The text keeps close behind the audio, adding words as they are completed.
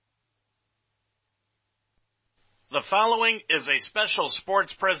The following is a special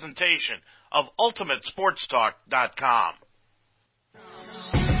sports presentation of UltimateSportsTalk.com.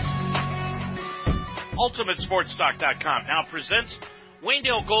 UltimateSportsTalk.com now presents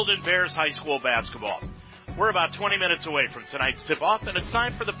Waynedale Golden Bears High School basketball. We're about 20 minutes away from tonight's tip-off, and it's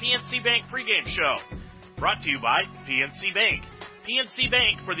time for the PNC Bank pregame show. Brought to you by PNC Bank. PNC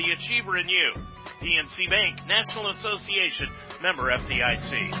Bank for the achiever in you. PNC Bank, National Association, member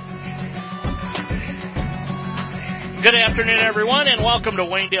FDIC. Good afternoon, everyone, and welcome to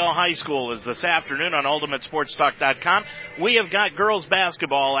Waynedale High School. As this afternoon on UltimateSportsTalk.com, we have got girls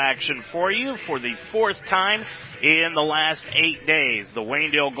basketball action for you for the fourth time in the last 8 days. The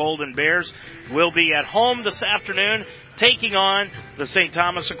Waynedale Golden Bears will be at home this afternoon taking on the St.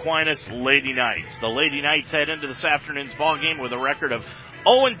 Thomas Aquinas Lady Knights. The Lady Knights head into this afternoon's ball game with a record of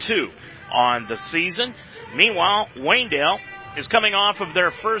 0-2 on the season. Meanwhile, Waynedale is coming off of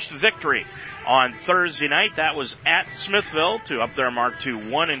their first victory on Thursday night. That was at Smithville to up their mark to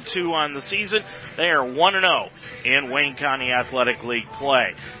 1-2 on the season. They are 1-0 in Wayne County Athletic League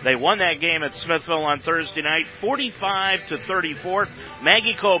play. They won that game at Smithville on Thursday night, 45-34.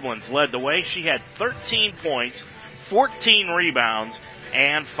 Maggie Koblenz led the way. She had 13 points, 14 rebounds,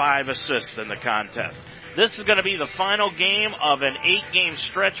 and 5 assists in the contest. This is going to be the final game of an 8-game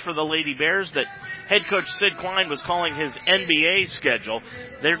stretch for the Lady Bears that head coach Sid Klein was calling his NBA schedule.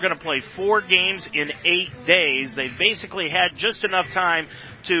 They're going to play 4 games in 8 days. They've basically had just enough time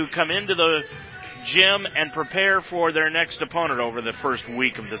to come into the gym and prepare for their next opponent over the first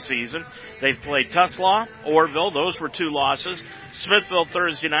week of the season. They've played Tuslaw, Orville, those were 2 losses, Smithville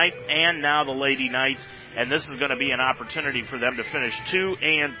Thursday night, and now the Lady Knights. And this is going to be an opportunity for them to finish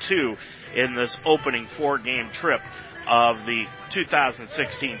 2-2 in this opening 4-game trip of the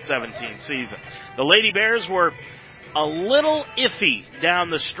 2016-17 season. The Lady Bears were a little iffy down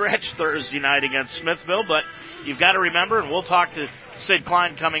the stretch Thursday night against Smithville, but you've got to remember, and we'll talk to Sid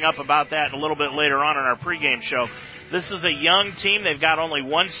Klein coming up about that a little bit later on in our pregame show. This is a young team. They've got only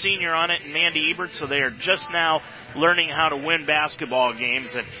one senior on it, Mandy Ebert, so they are just now learning how to win basketball games.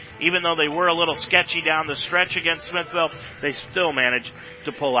 And even though they were a little sketchy down the stretch against Smithville, they still managed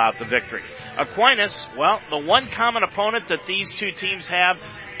to pull out the victory. Aquinas, well, the one common opponent that these two teams have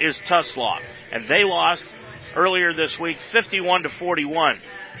is Tuslaw. And they lost earlier this week 51-41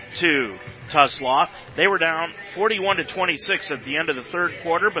 to Tuslaw. They were down 41-26 at the end of the third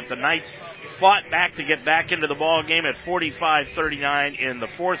quarter, but the Knights fought back to get back into the ball game at 45-39 in the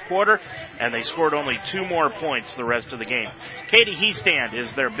fourth quarter, and they scored only 2 more points the rest of the game. Katie Heestand is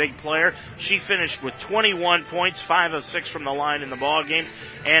their big player. She finished with 21 points, 5 of 6 from the line in the ball game,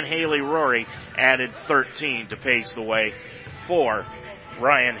 and Haley Rory added 13 to pace the way for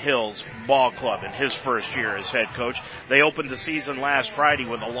Ryan Hill's ball club in his first year as head coach. They opened the season last Friday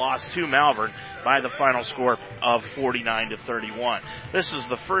with a loss to Malvern by the final score of 49-31. This is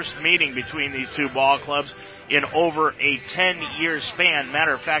the first meeting between these two ball clubs in over a 10-year span.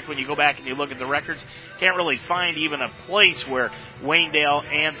 Matter of fact, when you go back and you look at the records, can't really find even a place where Waynedale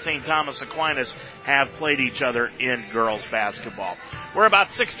and St. Thomas Aquinas have played each other in girls basketball. We're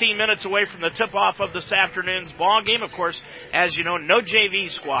about 16 minutes away from the tip-off of this afternoon's ball game. Of course, as you know, no JV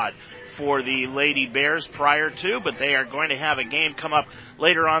squad for the Lady Bears prior to, but they are going to have a game come up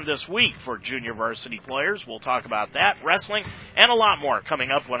later on this week for junior varsity players. We'll talk about that, wrestling, and a lot more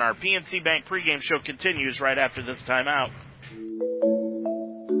coming up when our PNC Bank pregame show continues right after this timeout.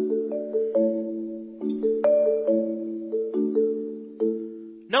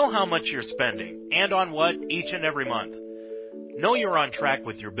 Know how much you're spending and on what each and every month. Know you're on track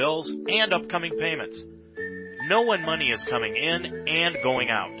with your bills and upcoming payments. Know when money is coming in and going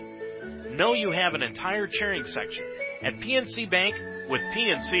out. Know you have an entire cheering section at PNC Bank with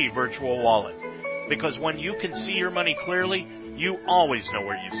PNC Virtual Wallet. Because when you can see your money clearly, you always know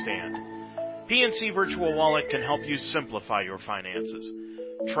where you stand. PNC Virtual Wallet can help you simplify your finances,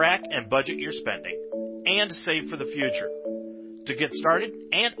 track and budget your spending, and save for the future. To get started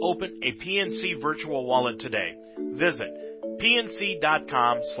and open a PNC Virtual Wallet today, visit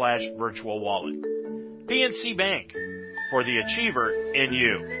pnc.com/virtual wallet. PNC Bank, for the achiever in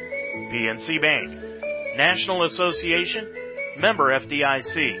you. PNC Bank, National Association, member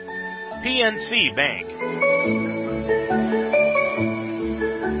FDIC. PNC Bank.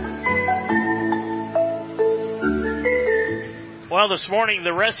 Well, this morning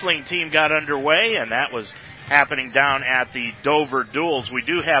the wrestling team got underway, and that was happening down at the Dover Duels. We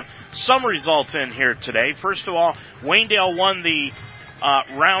do have some results in here today. First of all, Waynedale won the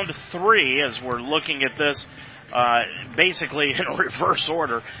round 3 as we're looking at this basically in reverse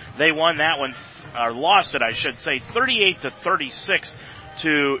order. They won that one, or lost it, I should say, 38-36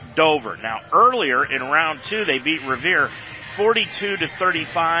 to Dover. Now, earlier in round 2, they beat Revere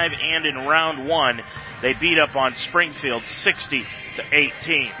 42-35, and in round 1, they beat up on Springfield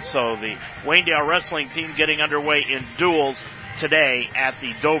 60-18. So the Waynedale wrestling team getting underway in duels today at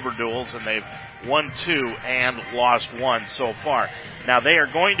the Dover Duels, and they've won 2 and lost 1 so far. Now, they are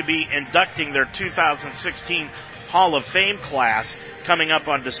going to be inducting their 2016 Hall of Fame class coming up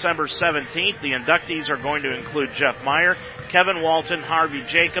on December 17th. The inductees are going to include Jeff Meyer, Kevin Walton, Harvey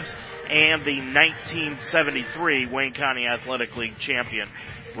Jacobs, and the 1973 Wayne County Athletic League champion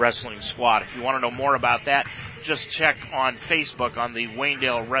wrestling squad. If you want to know more about that, just check on Facebook on the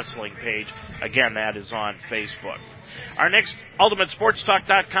Waynedale Wrestling page. Again, that is on Facebook. Our next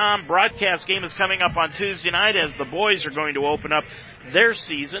UltimateSportsTalk.com broadcast game is coming up on Tuesday night as the boys are going to open up their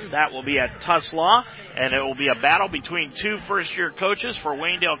season. That will be at Tuslaw, and it will be a battle between 2 first-year coaches. For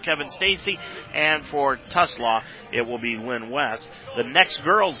Waynedale, Kevin Stacy, and for Tuslaw, it will be Lynn West. The next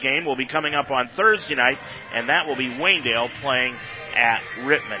girls game will be coming up on Thursday night, and that will be Waynedale playing at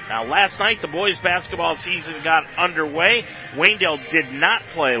Rittman. Now, last night, the boys' basketball season got underway. Waynedale did not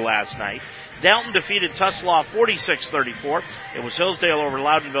play last night. Dalton defeated Tuslaw 46-34. It was Hillsdale over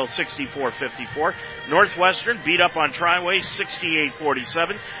Loudonville 64-54. Northwestern beat up on Triway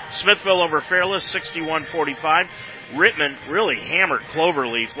 68-47. Smithville over Fairless 61-45. Rittman really hammered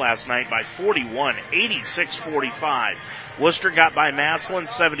Cloverleaf last night by 41, 86-45. Worcester got by Massillon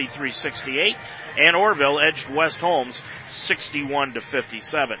 73-68. And Orville edged West Holmes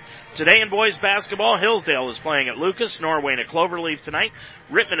 61-57. Today in boys basketball, Hillsdale is playing at Lucas, Norwayne at Cloverleaf tonight.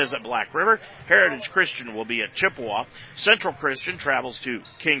 Rittman is at Black River. Heritage Christian will be at Chippewa. Central Christian travels to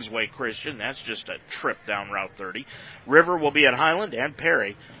Kingsway Christian. That's just a trip down Route 30. River will be at Highland, and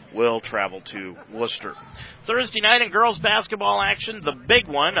Perry will travel to Worcester. Thursday night in girls basketball action, the big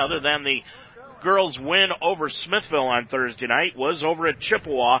one, other than the girls' win over Smithville on Thursday night, was over at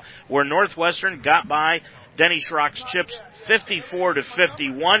Chippewa, where Northwestern got by Denny Schrock's Chips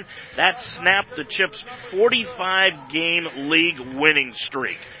 54-51. That snapped the Chips' 45-game league winning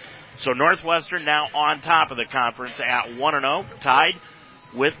streak. So Northwestern now on top of the conference at 1-0, tied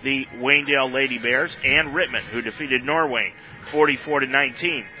with the Waynedale Lady Bears and Rittman, who defeated Norwayne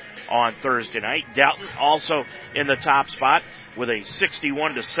 44-19 on Thursday night. Dalton also in the top spot with a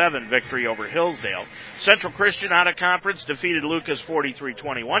 61-7 victory over Hillsdale. Central Christian out of conference defeated Lucas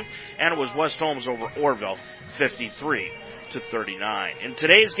 43-21, and it was West Holmes over Orville 53-39. In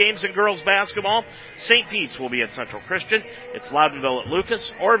today's games in girls basketball, St. Pete's will be at Central Christian. It's Loudonville at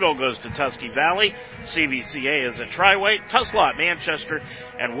Lucas. Orville goes to Tusky Valley. CVCA is at Triway. Tuslaw at Manchester,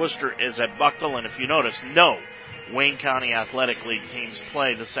 and Worcester is at Buckle. And if you notice, no Wayne County Athletic League teams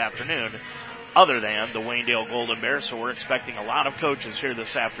play this afternoon other than the Waynedale Golden Bears, so we're expecting a lot of coaches here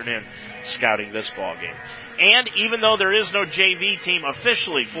this afternoon scouting this ball game. And even though there is no JV team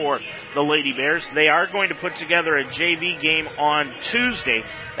officially for the Lady Bears, they are going to put together a JV game on Tuesday.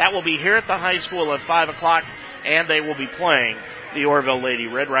 That will be here at the high school at 5 o'clock, and they will be playing the Orville Lady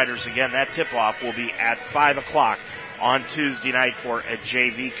Red Riders again. That tip-off will be at 5 o'clock on Tuesday night for a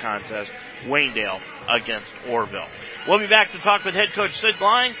JV contest, Waynedale against Orville. We'll be back to talk with head coach Sid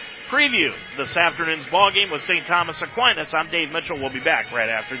Glein, preview this afternoon's ball game with St. Thomas Aquinas. I'm Dave Mitchell. We'll be back right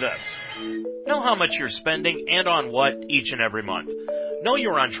after this. Know how much you're spending and on what each and every month. Know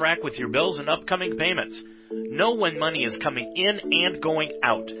you're on track with your bills and upcoming payments. Know when money is coming in and going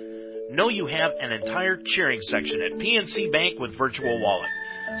out. Know you have an entire cheering section at PNC Bank with Virtual Wallet.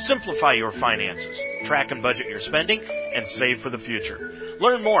 Simplify your finances, track and budget your spending, and save for the future.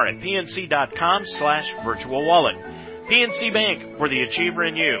 Learn more at pnc.com/virtual wallet. PNC Bank, for the achiever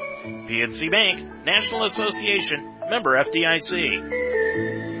in you. PNC Bank, National Association, member FDIC.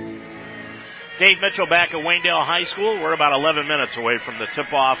 Dave Mitchell back at Waynedale High School. We're about 11 minutes away from the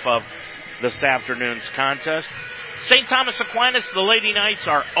tip-off of this afternoon's contest. St. Thomas Aquinas, the Lady Knights,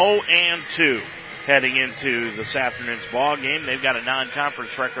 are 0-2 heading into this afternoon's ball game. They've got a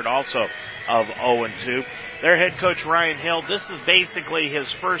non-conference record also of 0-2. Their head coach, Ryan Hill, this is basically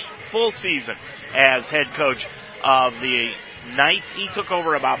his first full season as head coach of the Knights. He took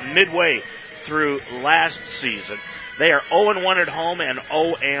over about midway through last season. They are 0-1 at home and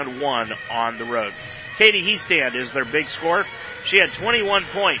 0-1 on the road. Katie Heestand is their big scorer. She had 21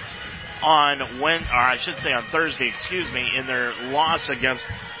 points on Thursday, in their loss against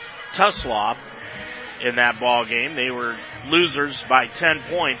Tuslaw in that ball game. They were losers by 10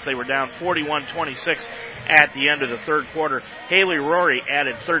 points. They were down 41-26 at the end of the third quarter. Haley Rory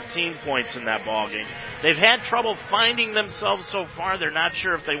added 13 points in that ball game. They've had trouble finding themselves so far. They're not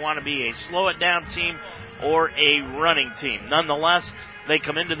sure if they want to be a slow it down team or a running team. Nonetheless, they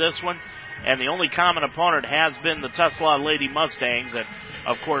come into this one and the only common opponent has been the Tuslaw Lady Mustangs. And,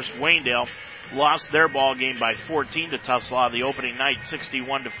 of course, Waynedale lost their ball game by 14 to Tuslaw the opening night,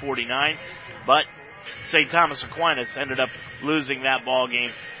 61-49. But St. Thomas Aquinas ended up losing that ball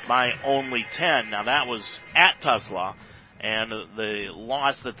game by only 10. Now, that was at Tuslaw, and the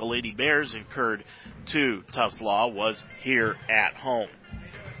loss that the Lady Bears incurred to Tuslaw was here at home.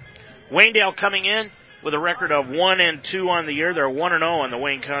 Waynedale coming in with a record of 1-2 on the year. They're 1-0 in the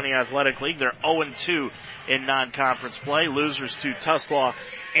Wayne County Athletic League. They're 0-2 in non-conference play. Losers to Tuslaw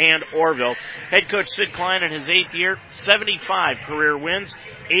and Orville. Head coach Sid Klein in his 8th year, 75 career wins,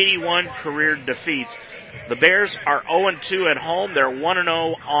 81 career defeats. The Bears are 0-2 at home. They're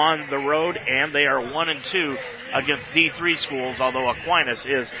 1-0 on the road, and they are 1-2 against D3 schools, although Aquinas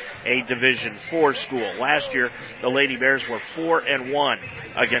is a Division IV school. Last year, the Lady Bears were 4-1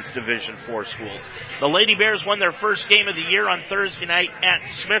 against Division IV schools. The Lady Bears won their first game of the year on Thursday night at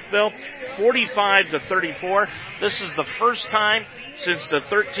Smithville, 45-34. This is the first time since the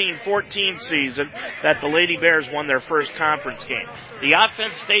 13-14 season that the Lady Bears won their first conference game. The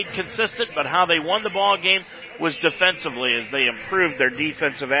offense stayed consistent, but how they won the ball game was defensively as they improved their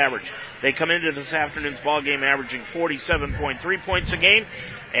defensive average. They come into this afternoon's ball game averaging 47.3 points a game,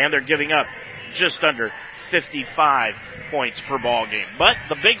 and they're giving up just under 55 points per ball game. But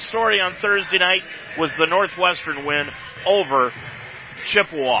the big story on Thursday night was the Northwestern win over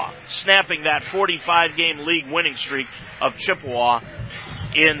Chippewa, snapping that 45-game league winning streak of Chippewa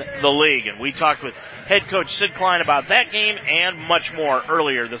in the league. And we talked with head coach Sid Klein about that game and much more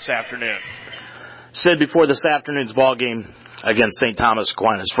earlier this afternoon. Sid, before this afternoon's ball game against St. Thomas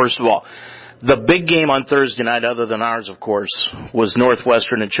Aquinas, first of all, the big game on Thursday night, other than ours, of course, was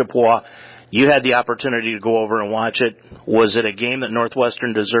Northwestern and Chippewa. You had the opportunity to go over and watch it. Was it a game that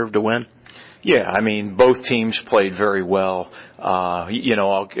Northwestern deserved to win? Yeah, I mean, both teams played very well. I'll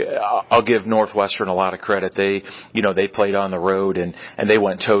give Northwestern a lot of credit. They played on the road and they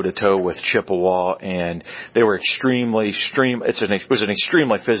went toe to toe with Chippewa, and they were it was an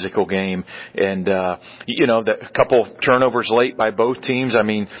extremely physical game, and a couple turnovers late by both teams. I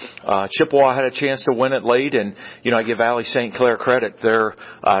mean, Chippewa had a chance to win it late, and I give Allie St. Clair credit.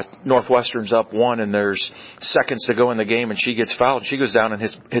 Northwestern's up 1, and there's seconds to go in the game, and she gets fouled. She goes down and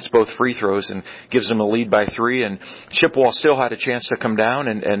hits both free throws and gives them a lead by 3, and Chippewa still had a chance to come down,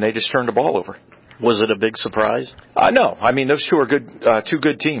 and they just turned the ball over. Was it a big surprise? No. I mean, those two are two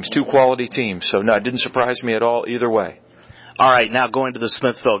good teams, two quality teams. So, no, it didn't surprise me at all either way. All right, now going to the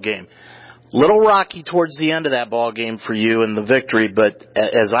Smithville game. Little rocky towards the end of that ball game for you in the victory, but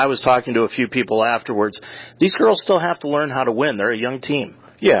as I was talking to a few people afterwards, these girls still have to learn how to win. They're a young team.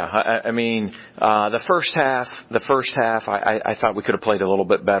 Yeah, I mean, the first half, I thought we could have played a little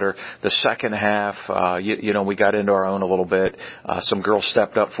bit better. The second half, we got into our own a little bit. Some girls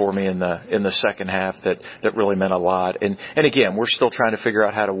stepped up for me in the second half that really meant a lot. And again, we're still trying to figure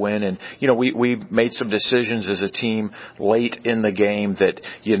out how to win. And, we made some decisions as a team late in the game that,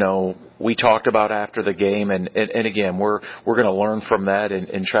 we talked about after the game. And again, we're going to learn from that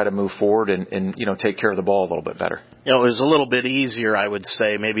and try to move forward and take care of the ball a little bit better. It was a little bit easier, I would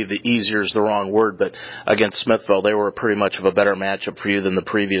say. Maybe the easier is the wrong word, but against Smithville, they were pretty much of a better matchup for you than the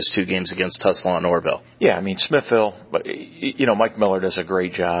previous 2 games against Tuslaw and Orville. Yeah, I mean, Smithville, Mike Miller does a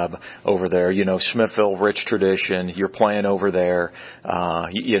great job over there. Smithville, rich tradition. You're playing over there,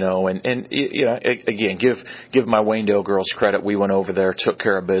 again, give my Waynedale girls credit. We went over there, took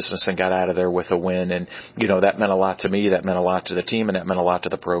care of business, and got out of there with a win. And, that meant a lot to me. That meant a lot to the team, and that meant a lot to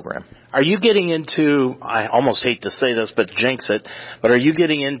the program. Are you getting into, I almost hate to say this, but jinx it, but are you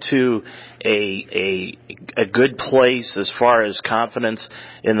getting into a good place as far as confidence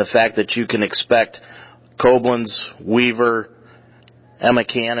in the fact that you can expect Koblenz, Weaver, Emma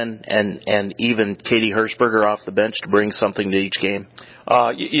Cannon, and even Katie Hirschberger off the bench to bring something to each game?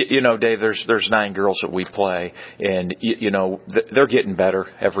 Dave, there's 9 girls that we play, and they're getting better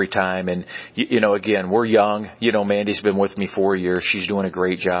every time. And again, we're young. Mandy's been with me 4 years. She's doing a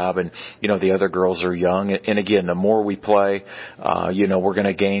great job, and the other girls are young. And again, the more we play, we're going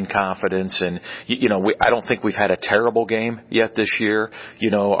to gain confidence. And I don't think we've had a terrible game yet this year.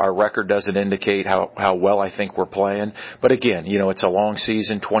 Our record doesn't indicate how well I think we're playing. But again, it's a long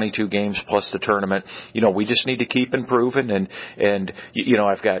season, 22 games plus the tournament. We just need to keep improving, and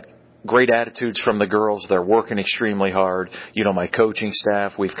I've got great attitudes from the girls. They're working extremely hard. My coaching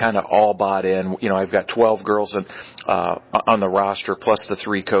staff, we've kind of all bought in. I've got 12 girls on the roster plus the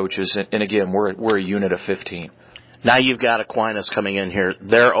 3 coaches. And again, we're a unit of 15. Now you've got Aquinas coming in here.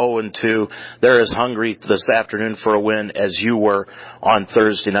 They're 0-2. They're as hungry this afternoon for a win as you were on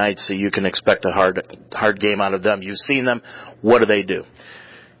Thursday night, so you can expect a hard game out of them. You've seen them. What do they do?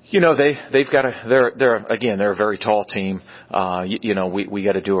 They've got they're a very tall team. We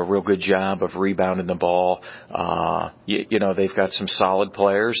got to do a real good job of rebounding the ball. They've got some solid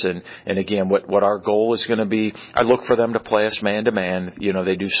players, and again, what our goal is going to be, I look for them to play us man to man.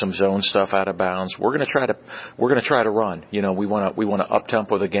 They do some zone stuff out of bounds. We're going to try to run. We want to up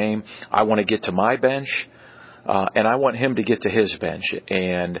tempo the game. I want to get to my bench. And I want him to get to his bench.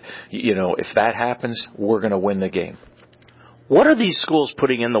 And, if that happens, we're going to win the game. What are these schools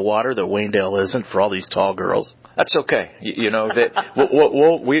putting in the water that Waynedale isn't for all these tall girls? That's okay.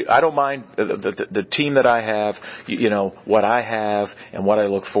 I don't mind the team that I have, what I have and what I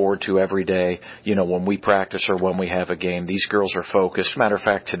look forward to every day, when we practice or when we have a game. These girls are focused. Matter of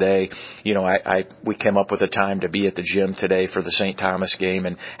fact, today, we came up with a time to be at the gym today for the St. Thomas game,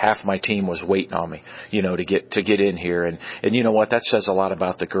 and half my team was waiting on me, to get in here. And you know what? That says a lot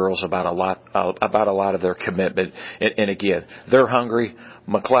about the girls, about a lot of their commitment. And again, they're hungry.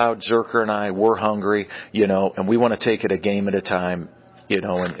 McLeod, Zerker, and I, we're hungry, and we want to take it a game at a time,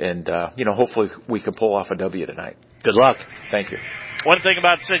 and hopefully we can pull off a W tonight. Good luck. Thank you. One thing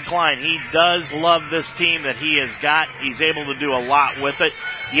about Sid Klein, he does love this team that he has got. He's able to do a lot with it.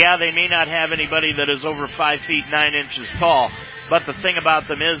 Yeah, they may not have anybody that is over 5 feet 9 inches tall, but the thing about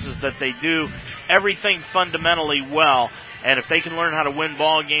them is that they do everything fundamentally well. And if they can learn how to win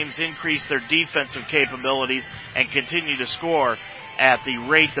ball games, increase their defensive capabilities, and continue to score at the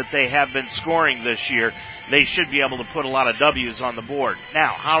rate that they have been scoring this year, they should be able to put a lot of W's on the board. Now,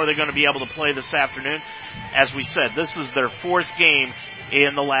 how are they going to be able to play this afternoon? As we said, this is their 4th game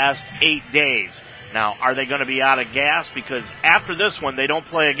in the last 8 days. Now, are they going to be out of gas? Because after this one, they don't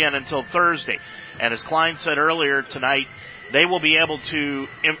play again until Thursday. And as Klein said earlier tonight, they will be able to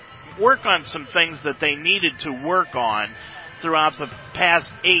work on some things that they needed to work on throughout the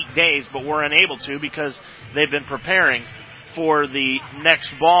past 8 days, but were unable to because they've been preparing for the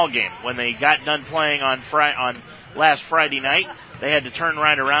next ball game. When they got done playing on last Friday night, they had to turn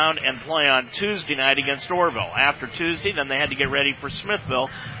right around and play on Tuesday night against Orville. After Tuesday, then they had to get ready for Smithville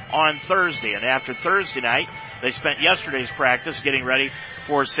on Thursday. And after Thursday night, they spent yesterday's practice getting ready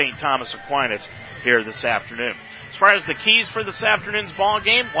for St. Thomas Aquinas here this afternoon. As far as the keys for this afternoon's ball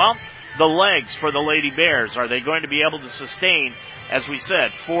game, well, the legs for the Lady Bears. Are they going to be able to sustain, as we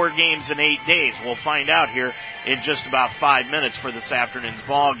said, 4 games in 8 days? We'll find out here in just about 5 minutes for this afternoon's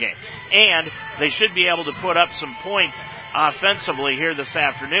ball game. And they should be able to put up some points offensively here this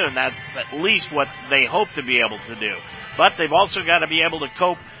afternoon. That's at least what they hope to be able to do. But they've also got to be able to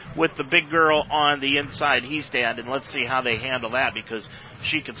cope with the big girl on the inside stand, and let's see how they handle that, because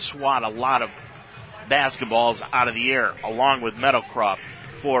she could swat a lot of basketballs out of the air, along with Meadowcroft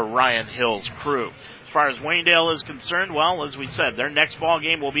for Ryan Hill's crew. As far as Waynedale is concerned, well, as we said, their next ball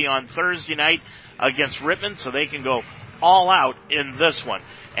game will be on Thursday night against Rittman, so they can go all out in this one.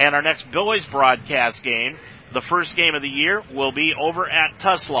 And our next boys broadcast game, the first game of the year, will be over at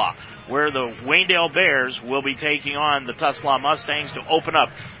Tuslaw, where the Waynedale Bears will be taking on the Tuslaw Mustangs to open up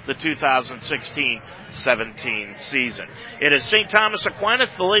the 2016-17 season. It is St. Thomas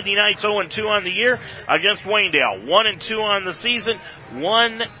Aquinas, the Lady Knights 0-2 on the year against Waynedale, 1-2 on the season,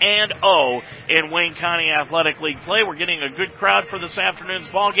 1-0 in Wayne County Athletic League play. We're getting a good crowd for this afternoon's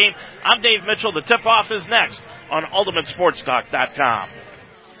ball game. I'm Dave Mitchell. The tip-off is next on UltimateSportsTalk.com.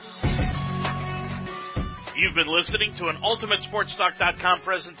 You've been listening to an UltimateSportsTalk.com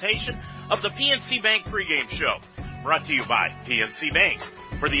presentation of the PNC Bank pregame show, brought to you by PNC Bank.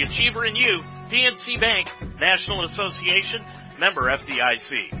 For the achiever in you, PNC Bank, National Association, member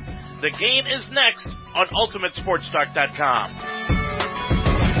FDIC. The game is next on UltimateSportsTalk.com.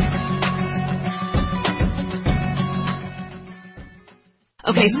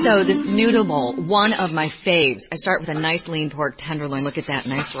 Okay, so this noodle bowl, one of my faves. I start with a nice lean pork tenderloin. Look at that,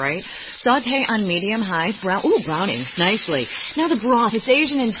 nice, right? Saute on medium-high, browning nicely. Now the broth, it's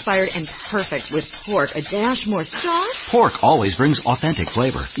Asian-inspired and perfect with pork, a dash more sauce. Pork always brings authentic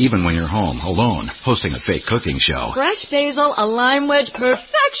flavor, even when you're home, alone, hosting a fake cooking show. Fresh basil, a lime wedge,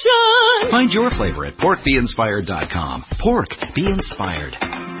 perfection! Find your flavor at porkbeinspired.com. Pork, be inspired.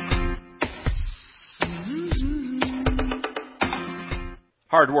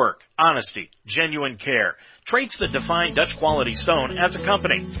 Hard work, honesty, genuine care, traits that define Dutch Quality Stone as a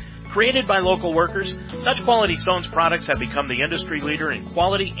company. Created by local workers, Dutch Quality Stone's products have become the industry leader in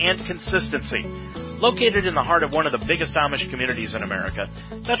quality and consistency. Located in the heart of one of the biggest Amish communities in America,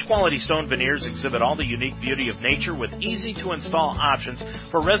 Dutch Quality Stone veneers exhibit all the unique beauty of nature with easy-to-install options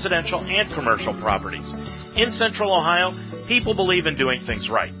for residential and commercial properties. In Central Ohio, people believe in doing things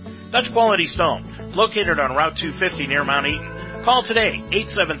right. Dutch Quality Stone, located on Route 250 near Mount Eaton. Call today,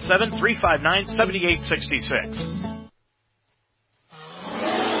 877-359-7866.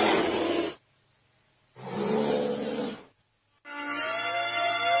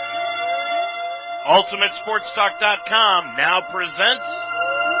 UltimateSportsTalk.com now presents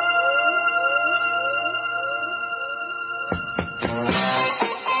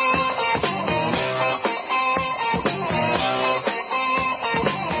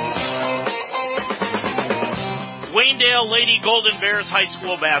Waynedale Lady Golden Bears High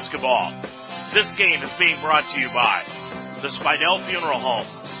School Basketball. This game is being brought to you by the Spidell Funeral Home,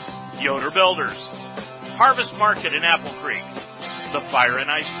 Yoder Builders, Harvest Market in Apple Creek, the Fire and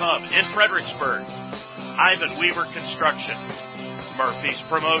Ice Pub in Fredericksburg, Ivan Weaver Construction, Murphy's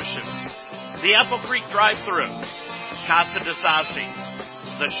Promotions, the Apple Creek Drive-Thru, Casa de Sassi,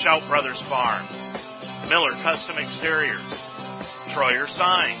 the Shout Brothers Farm, Miller Custom Exteriors, Troyer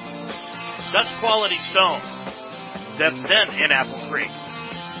Signs, Dutch Quality Stones, Deb's Den in Apple Creek,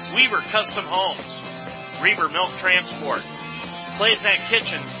 Weaver Custom Homes, Reber Milk Transport, Claysack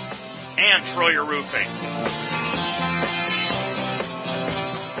Kitchens, and Troyer Roofing.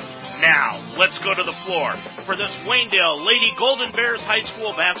 Now, let's go to the floor for this Waynedale Lady Golden Bears High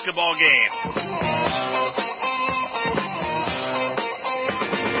School basketball game.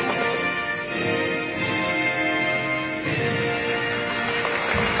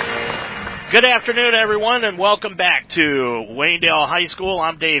 Good afternoon, everyone, and welcome back to Waynedale High School.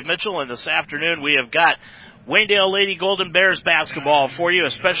 I'm Dave Mitchell, and this afternoon we have got Waynedale Lady Golden Bears basketball for you, a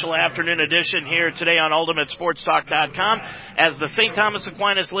special afternoon edition here today on UltimateSportsTalk.com as the St. Thomas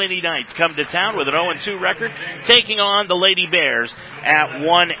Aquinas Lady Knights come to town with an 0-2 record, taking on the Lady Bears at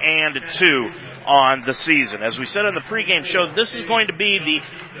 1-2 on the season. As we said on the pregame show, this is going to be the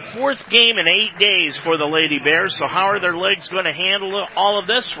fourth game in 8 days for the Lady Bears, so how are their legs going to handle all of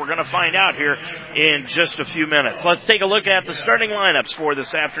this? We're going to find out here in just a few minutes. Let's take a look at the starting lineups for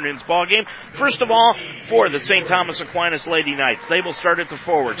this afternoon's ball game. First of all, for the St. Thomas Aquinas Lady Knights, they will start at the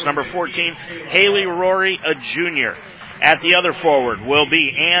forwards. Number 14, Haley Rory, a junior. At the other forward will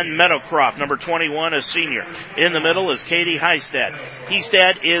be Ann Meadowcroft, number 21, a senior. In the middle is Katie Heistad.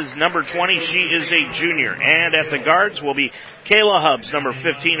 Heistad is number 20. She is a junior. And at the guards will be Kayla Hubbs, number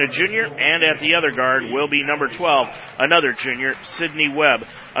 15, a junior. And at the other guard will be number 12, another junior, Sydney Webb,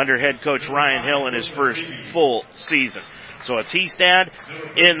 under head coach Ryan Hill in his first full season. So it's Heistad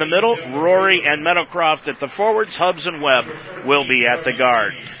in the middle, Rory and Meadowcroft at the forwards. Hubbs and Webb will be at the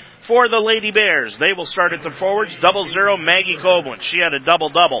guard. For the Lady Bears, they will start at the forwards. 00, Maggie Koblenz. She had a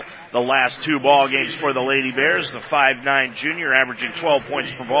double-double the last two ball games for the Lady Bears. The 5'9 junior averaging 12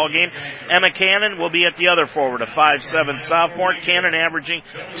 points per ball game. Emma Cannon will be at the other forward, a 5'7 sophomore. Cannon averaging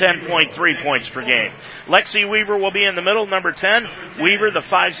 10.3 points per game. Lexi Weaver will be in the middle, number 10. Weaver, the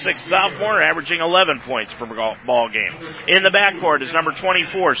 5'6 sophomore, averaging 11 points per ball game. In the backcourt is number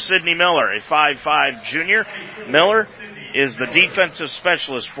 24, Sydney Miller, a 5'5 junior. Miller is the defensive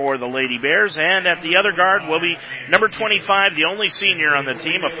specialist for the Lady Bears, and at the other guard will be number 25, the only senior on the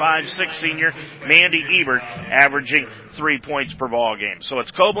team, a 5'6 senior, Mandy Ebert, averaging 3 points per ball game. So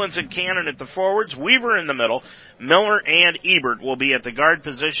it's Koblenz and Cannon at the forwards, Weaver in the middle, Miller and Ebert will be at the guard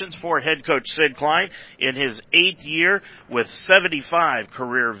positions for head coach Sid Klein in his 8th year with 75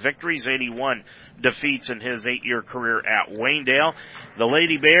 career victories, 81 defeats in his 8-year career at Waynedale. The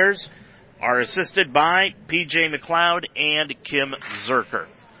Lady Bears are assisted by P.J. McLeod and Kim Zerker.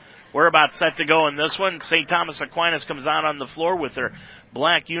 We're about set to go in this one. St. Thomas Aquinas comes out on the floor with their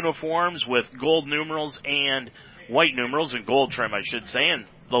black uniforms with gold numerals and white numerals, and gold trim, I should say, and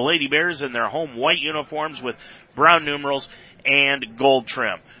the Lady Bears in their home white uniforms with brown numerals and gold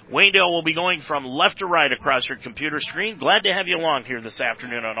trim. Waynedale will be going from left to right across your computer screen. Glad to have you along here this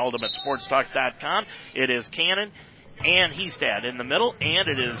afternoon on UltimateSportsTalk.com. It is Cannon and Heistad in the middle, and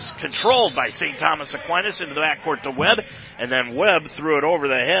it is controlled by St. Thomas Aquinas into the backcourt to Webb, and then Webb threw it over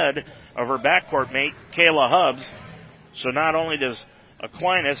the head of her backcourt mate, Kayla Hubbs. So not only does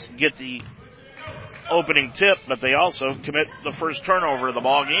Aquinas get the opening tip, but they also commit the first turnover of the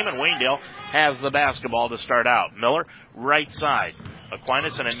ball game, and Waynedale has the basketball to start out. Miller, right side.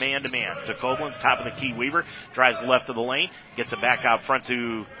 Aquinas in a man-to-man. To Koblenz, top of the key. Weaver drives left of the lane, gets it back out front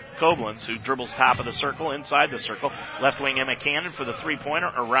to Koblenz, who dribbles top of the circle, inside the circle. Left wing Emma Cannon for the three-pointer,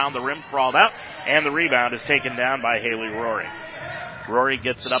 around the rim, crawled out, and the rebound is taken down by Haley Rory. Rory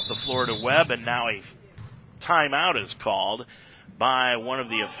gets it up the floor to Webb, and now a timeout is called by one of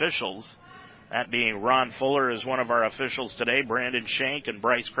the officials. That being Ron Fuller is one of our officials today, Brandon Shank and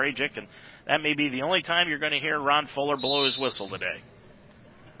Bryce Krajik, and that may be the only time you're going to hear Ron Fuller blow his whistle today.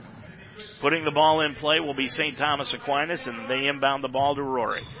 Putting the ball in play will be St. Thomas Aquinas, and they inbound the ball to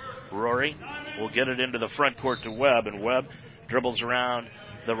Rory. Rory will get it into the front court to Webb, and Webb dribbles around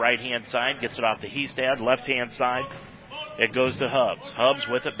the right-hand side, gets it off to Heistad, left-hand side. It goes to Hubbs. Hubbs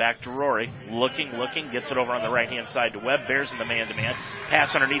with it back to Rory. Looking, gets it over on the right-hand side to Webb. Bears in the man-to-man.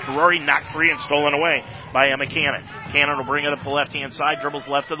 Pass underneath to Rory, knocked free and stolen away by Emma Cannon. Cannon will bring it up the left-hand side, dribbles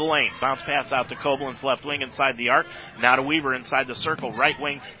left of the lane. Bounce pass out to Koblenz left wing inside the arc. Now to Weaver inside the circle. Right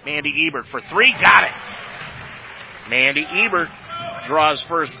wing, Mandy Ebert for three. Got it! Mandy Ebert draws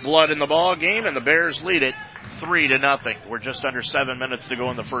first blood in the ball game, and the Bears lead it 3-0. We're just under 7 minutes to go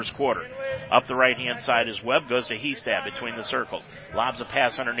in the first quarter. Up the right-hand side is Webb, goes to Hestad between the circles. Lobs a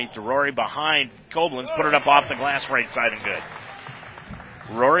pass underneath to Rory behind Koblenz, put it up off the glass right side and good.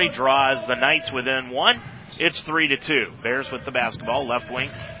 Rory draws the Knights within one. It's 3-2. Bears with the basketball, left wing.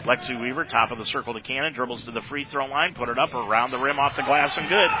 Lexi Weaver, top of the circle to Cannon, dribbles to the free throw line, put it up around the rim off the glass and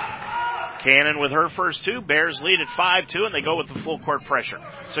good. Cannon with her first two. Bears lead at 5-2, and they go with the full court pressure.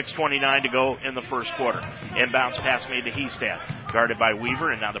 6:29 to go in the first quarter. Inbounds pass made to Hestad. Guarded by Weaver,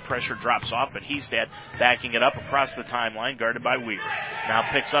 and now the pressure drops off, but Hestad backing it up across the timeline, guarded by Weaver. Now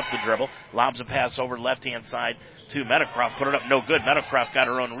picks up the dribble, lobs a pass over left-hand side to Meadowcroft. Put it up, no good. Meadowcroft got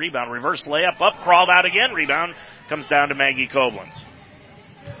her own rebound. Reverse layup, up, crawled out again. Rebound comes down to Maggie Koblenz.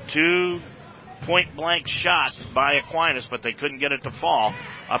 2 point-blank shots by Aquinas, but they couldn't get it to fall.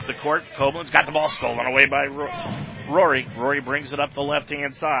 Up the court, Koblenz got the ball stolen away by Rory. Rory brings it up the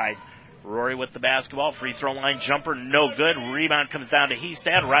left-hand side. Rory with the basketball, free throw line jumper, no good. Rebound comes down to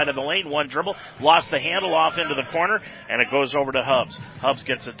Hestad, right of the lane, one dribble, lost the handle off into the corner, and it goes over to Hubbs. Hubbs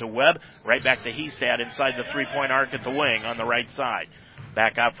gets it to Webb, right back to Hestad inside the three-point arc at the wing on the right side.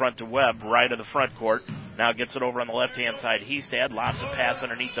 Back out front to Webb, right of the front court. Now gets it over on the left-hand side. Hestad lobs a pass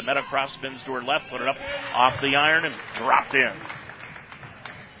underneath the Meadowcroft, spins to her left, put it up off the iron, and dropped in.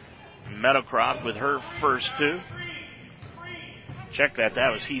 Meadowcroft with her first two. Check that.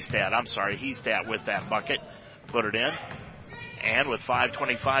 That was Hestad. I'm sorry. Hestad with that bucket. Put it in. And with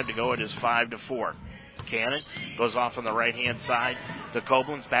 5:25 to go, it is 5-4. Cannon goes off on the right-hand side to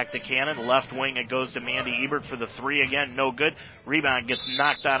Koblenz. Back to Cannon. Left wing, it goes to Mandy Ebert for the three again. No good. Rebound gets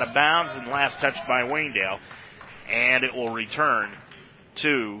knocked out of bounds and last touched by Waynedale. And it will return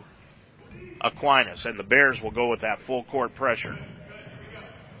to Aquinas. And the Bears will go with that full court pressure.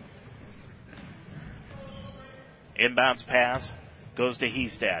 Inbounds pass goes to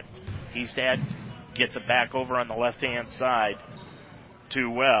Hestad. Hestad gets it back over on the left-hand side to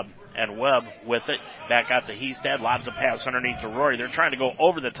Webb. And Webb with it back out to Hestad. Lobs a pass underneath to Rory. They're trying to go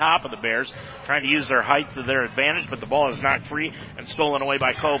over the top of the Bears, trying to use their height to their advantage, but the ball is knocked free and stolen away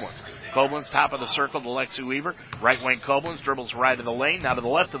by Koblenz. Koblenz, top of the circle to Lexi Weaver. Right wing Koblenz dribbles right of the lane, now to the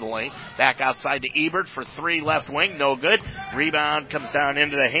left of the lane. Back outside to Ebert for three, left wing, no good. Rebound comes down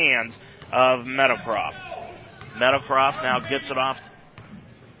into the hands of Meadowcroft. Meadowcroft now gets it off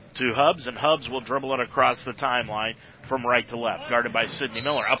to Hubbs, and Hubbs will dribble it across the timeline from right to left, guarded by Sydney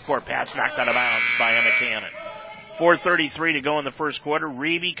Miller. Up-court pass knocked out of bounds by Emma Cannon. 4:33 to go in the first quarter.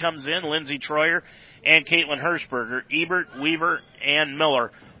 Reeby comes in, Lindsey Troyer, and Caitlin Hirschberger. Ebert, Weaver, and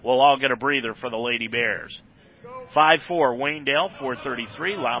Miller will all get a breather for the Lady Bears. 5-4, Waynedale,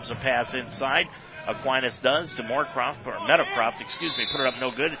 4:33, lobs a pass inside. Aquinas does to Meadowcroft, put it up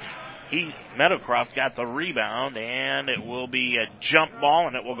no good. Meadowcroft got the rebound, and it will be a jump ball,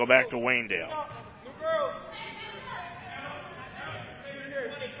 and it will go back to Waynedale.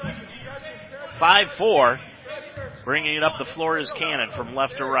 (5-4), bringing it up the floor is Cannon from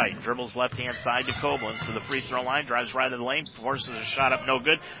left to right. Dribbles left-hand side to Koblenz to the free throw line, drives right of the lane, forces a shot up, no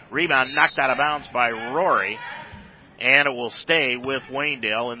good. Rebound knocked out of bounds by Rory, and it will stay with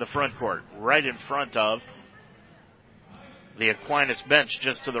Waynedale in the front court, right in front of the Aquinas bench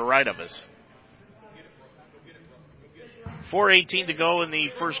just to the right of us. 4:18 to go in the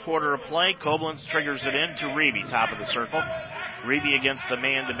first quarter of play. Koblenz triggers it in to Reeby, top of the circle. Reeby against the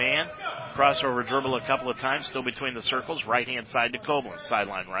man-to-man. Crossover dribble a couple of times, still between the circles. Right-hand side to Koblenz,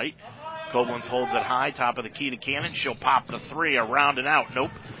 sideline right. Koblenz holds it high, top of the key to Cannon. She'll pop the three around and out.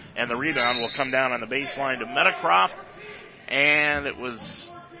 Nope. And the rebound will come down on the baseline to Meadowcroft. And it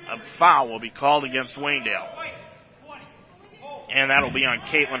was a foul will be called against Waynedale. And that'll be on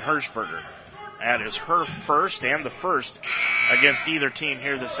Caitlin Hirschberger. That is her first and the first against either team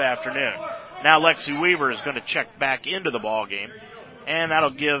here this afternoon. Now Lexi Weaver is going to check back into the ball game, and that'll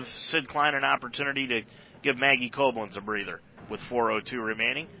give Sid Klein an opportunity to give Maggie Koblenz a breather with 4:02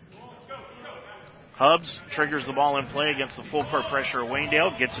 remaining. Hubbs triggers the ball in play against the full court pressure of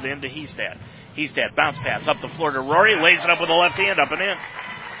Waynedale, gets it into Hestad. Hestad bounce pass up the floor to Rory, lays it up with the left hand, up and in.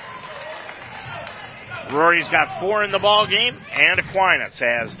 Rory's got 4 in the ball game, and Aquinas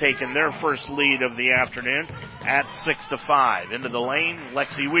has taken their first lead of the afternoon at 6-5. Into the lane,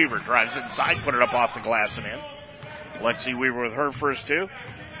 Lexi Weaver drives inside, put it up off the glass and in. Lexi Weaver with her first two.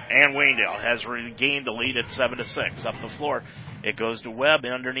 And Waynedale has regained the lead at 7-6. Up the floor, it goes to Webb,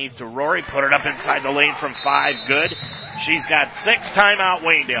 underneath to Rory. Put it up inside the lane from 5. Good. She's got 6. Timeout,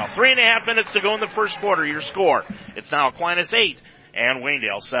 Waynedale. 3.5 minutes to go in the first quarter. Your score. It's now Aquinas 8. And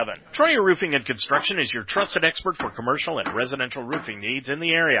Waynedale 7. Troyer Roofing and Construction is your trusted expert for commercial and residential roofing needs in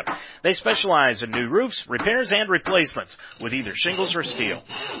the area. They specialize in new roofs, repairs, and replacements with either shingles or steel.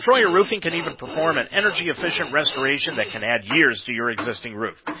 Troyer Roofing can even perform an energy-efficient restoration that can add years to your existing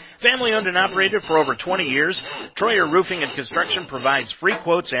roof. Family owned and operated for over 20 years, Troyer Roofing and Construction provides free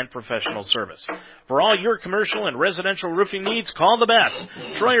quotes and professional service. For all your commercial and residential roofing needs, call the best.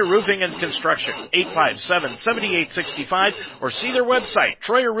 Troyer Roofing and Construction, 857-7865, or see their website,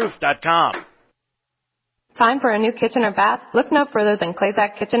 TroyerRoof.com. Time for a new kitchen or bath? Look no further than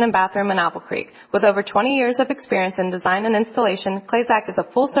Clazak Kitchen and Bathroom in Apple Creek. With over 20 years of experience in design and installation, Clazak is a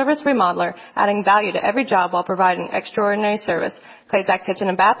full-service remodeler, adding value to every job while providing extraordinary service. Clazak Kitchen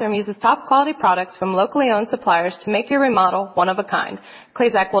and Bathroom uses top-quality products from locally owned suppliers to make your remodel one of a kind.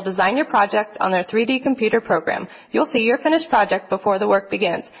 Clazak will design your project on their 3D computer program. You'll see your finished project before the work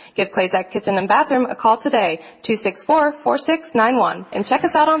begins. Give Clazak Kitchen and Bathroom a call today, 264-4691, and check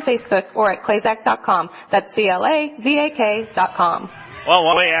us out on Facebook or at clazak.com. That's CLAZAK.com.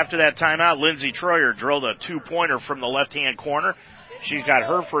 Well, way after that timeout, Lindsay Troyer drilled a 2-pointer from the left-hand corner. She's got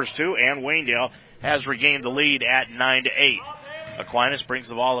her first 2, and Waynedale has regained the lead at 9-8. Aquinas brings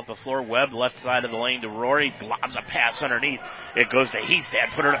the ball up the floor. Webb, left side of the lane to Rory. Lobs a pass underneath. It goes to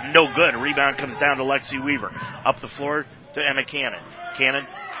Hestad. Put it up. No good. Rebound comes down to Lexi Weaver. Up the floor to Emma Cannon. Cannon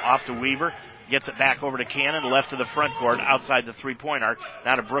off to Weaver. Gets it back over to Cannon. Left to the front court. Outside the three-point arc.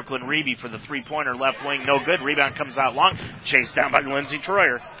 Now to Brooklyn Reeby for the three-pointer. Left wing. No good. Rebound comes out long. Chased down by Lindsay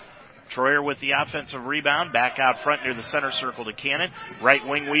Troyer. Troyer with the offensive rebound, back out front near the center circle to Cannon. Right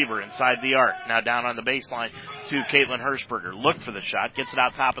wing Weaver inside the arc. Now down on the baseline to Caitlin Hirschberger. Looked for the shot, gets it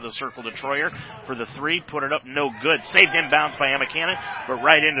out top of the circle to Troyer for the 3. Put it up, no good. Saved inbounds by Emma Cannon, but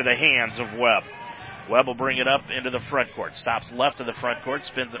right into the hands of Webb. Webb will bring it up into the front court. Stops left of the front court,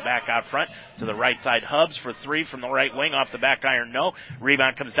 spins it back out front to the right side. Hubbs for 3 from the right wing, off the back iron, no.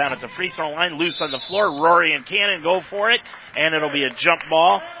 Rebound comes down at the free throw line, loose on the floor. Rory and Cannon go for it, and it'll be a jump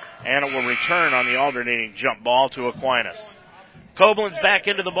ball. And it will return on the alternating jump ball to Aquinas. Koblenz back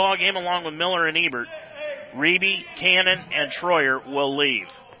into the ball game along with Miller and Ebert. Reeby, Cannon, and Troyer will leave.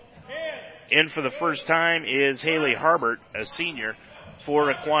 In for the first time is Haley Harbert, a senior, for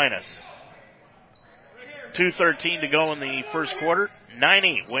Aquinas. 2:13 to go in the first quarter.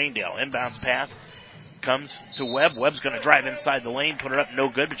 9-8, Waynedale. Inbounds pass comes to Webb. Webb's going to drive inside the lane, put it up, no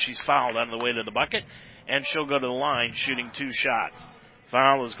good, but she's fouled on the way to the bucket, and she'll go to the line shooting 2 shots.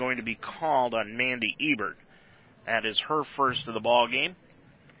 Foul is going to be called on Mandy Ebert. That is her first of the ball game.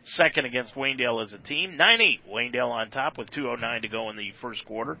 Second against Waynedale as a team. 9-8, Waynedale on top with 2:09 to go in the first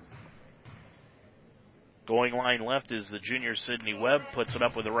quarter. Going line left is the junior Sydney Webb. Puts it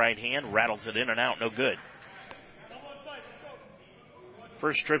up with the right hand, rattles it in and out, no good.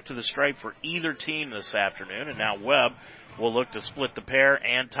 First trip to the stripe for either team this afternoon, and now Webb will look to split the pair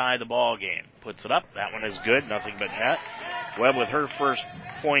and tie the ball game. Puts it up. That one is good. Nothing but net. Webb with her first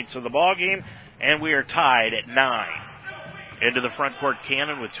points of the ball game, and we are tied at 9. Into the front court,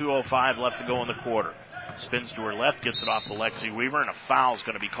 Cannon with 2:05 left to go in the quarter. Spins to her left, gets it off to Lexi Weaver, and a foul is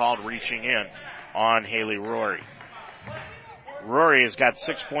going to be called reaching in on Haley Rory. Rory has got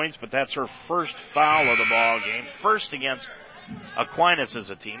 6 points, but that's her first foul of the ball game. First against Aquinas as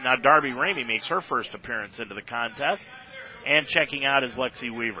a team. Now Darby Ramey makes her first appearance into the contest, and checking out is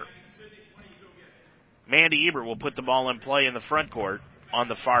Lexi Weaver. Mandy Ebert will put the ball in play in the front court on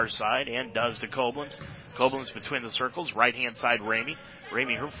the far side, and does to Koblenz. Koblenz between the circles, right-hand side Ramey.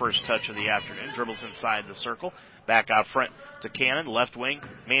 Ramey, her first touch of the afternoon, dribbles inside the circle. Back out front to Cannon, left wing,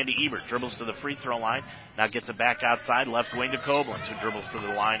 Mandy Ebert dribbles to the free throw line. Now gets it back outside, left wing to Koblenz, who dribbles to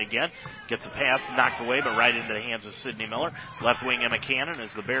the line again. Gets a pass, knocked away, but right into the hands of Sydney Miller. Left wing Emma Cannon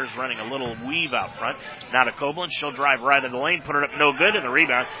as the Bears running a little weave out front. Now to Koblenz, she'll drive right in the lane, put it up no good, and the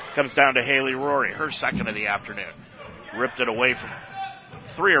rebound comes down to Haley Rory, her second of the afternoon. Ripped it away from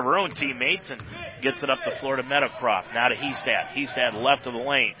 3 of her own teammates and gets it up the floor to Meadowcroft. Now to Hestad. Hestad left of the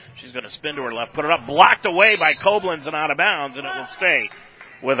lane. She's going to spin to her left, put it up, blocked away by Koblenz and out of bounds, and it will stay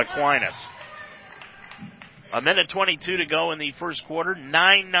with Aquinas. 1:22 to go in the first quarter.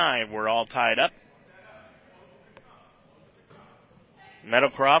 9-9. We're all tied up.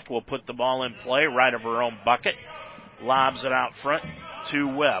 Meadowcroft will put the ball in play right of her own bucket. Lobs it out front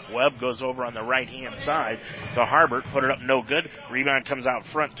to Webb. Webb goes over on the right-hand side to Harbert. Put it up, no good. Rebound comes out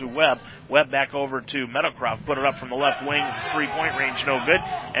front to Webb. Webb back over to Meadowcroft. Put it up from the left wing. 3-point range, no good.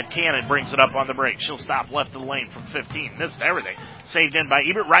 And Cannon brings it up on the break. She'll stop left of the lane from 15. Missed everything. saved in by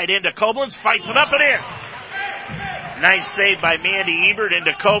Ebert, right into Koblenz, fights it up and in. Nice save by Mandy Ebert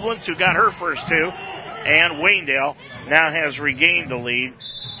into Koblenz, who got her first two. And Waynedale now has regained the lead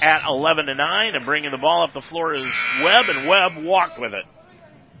at 11-9, and bringing the ball up the floor is Webb, and Webb walked with it.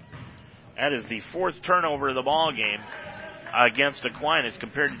 That is the fourth turnover of the ball game against Aquinas,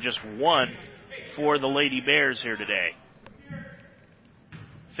 compared to just one for the Lady Bears here today.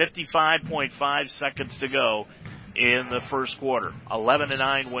 55.5 seconds to go in the first quarter.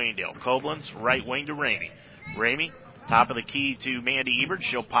 11-9 Waynedale. Koblenz, right wing to Ramey. Ramey, top of the key to Mandy Ebert.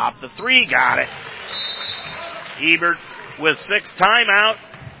 She'll pop the three. Got it. Ebert with 6. Timeout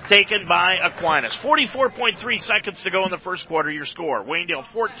taken by Aquinas. 44.3 seconds to go in the first quarter. Your score, Waynedale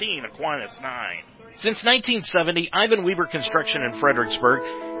 14, Aquinas 9. Since 1970, Ivan Weaver Construction in Fredericksburg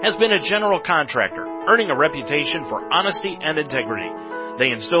has been a general contractor, earning a reputation for honesty and integrity.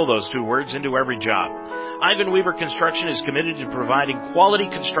 They instill those two words into every job. Ivan Weaver Construction is committed to providing quality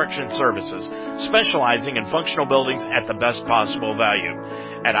construction services, specializing in functional buildings at the best possible value.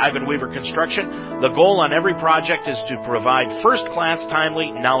 At Ivan Weaver Construction, the goal on every project is to provide first-class,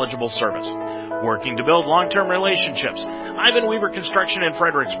 timely, knowledgeable service. Working to build long-term relationships, Ivan Weaver Construction in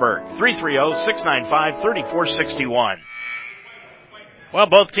Fredericksburg, 330-695-3461. Well,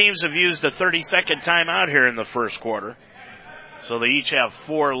 both teams have used a 30-second timeout here in the first quarter, so they each have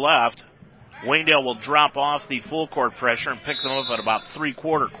 4 left. Waynedale will drop off the full court pressure and pick them up at about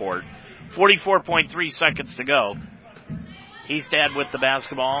three-quarter court. 44.3 seconds to go. Hestad with the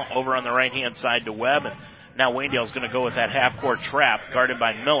basketball over on the right-hand side to Webb, and now Waynedale's going to go with that half-court trap guarded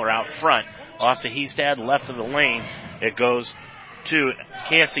by Miller out front. Off to Hestad, left of the lane. It goes to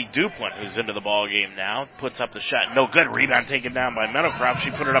Cassie Duplin, who's into the ball game now. Puts up the shot. No good. Rebound taken down by Meadowcroft.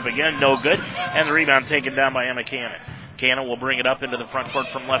 She put it up again. No good. And the rebound taken down by Emma Cannon. Cannon will bring it up into the front court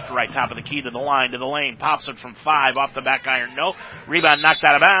from left to right. Top of the key to the line, to the lane. Pops it from 5. Off the back iron. No. Rebound knocked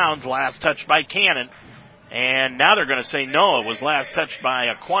out of bounds. Last touch by Cannon. And now they're going to say no. It was last touched by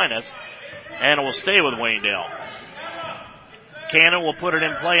Aquinas. And it will stay with Waynedale. Cannon will put it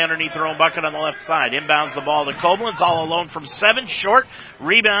in play underneath her own bucket on the left side. Inbounds the ball to Koblenz, all alone from 7, short.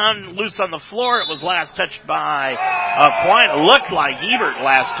 Rebound loose on the floor. It was last touched by Aquinas. Looked like Ebert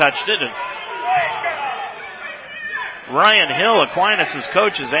last touched it. And Ryan Hill, Aquinas'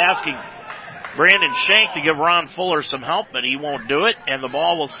 coach, is asking Brandon Shank to give Ron Fuller some help, but he won't do it, and the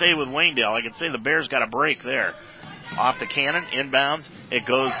ball will stay with Waynedale. I can say the Bears got a break there. Off to Cannon, inbounds. It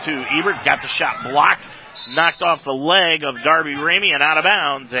goes to Ebert, got the shot blocked. Knocked off the leg of Darby Ramey and out of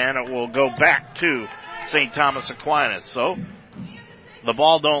bounds, and it will go back to St. Thomas Aquinas. So, the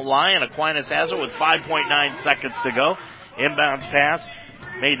ball don't lie, and Aquinas has it with 5.9 seconds to go. Inbounds pass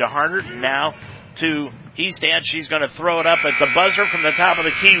made to Harder, now to Hestad. She's going to throw it up at the buzzer from the top of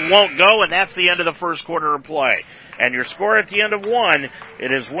the key. Won't go, and that's the end of the first quarter of play. And your score at the end of 1,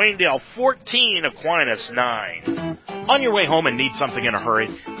 it is Waynedale 14, Aquinas 9. On your way home and need something in a hurry,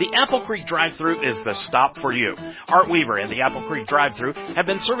 the Apple Creek drive-thru is the stop for you. Art Weaver and the Apple Creek drive-thru have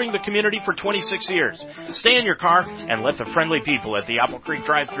been serving the community for 26 years. Stay in your car and let the friendly people at the Apple Creek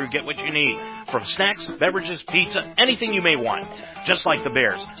drive-thru get what you need. From snacks, beverages, pizza, anything you may want. Just like the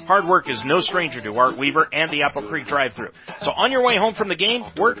Bears, hard work is no stranger to Art Weaver and the Apple Creek drive-thru. So on your way home from the game,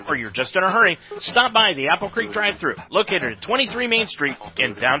 work, or you're just in a hurry, stop by the Apple Creek drive-thru, located at 23 Main Street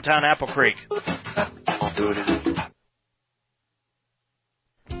in downtown Apple Creek.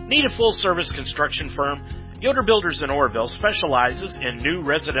 Need a full-service construction firm? Yoder Builders in Orrville specializes in new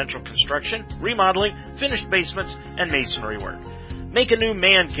residential construction, remodeling, finished basements, and masonry work. Make a new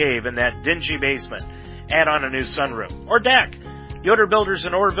man cave in that dingy basement. Add on a new sunroom or deck. Yoder Builders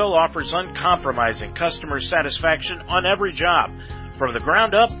in Orrville offers uncompromising customer satisfaction on every job, from the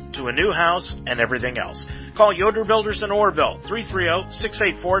ground up to a new house and everything else. Call Yoder Builders in Orrville,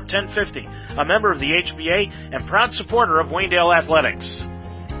 330-684-1050, a member of the HBA and proud supporter of Waynedale Athletics.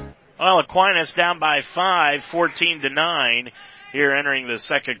 Well, Aquinas down by 5, 14-9 here entering the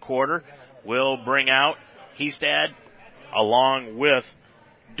second quarter. Will bring out Hestad along with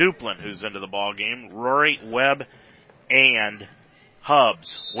Duplin, who's into the ball game, Rory, Webb, and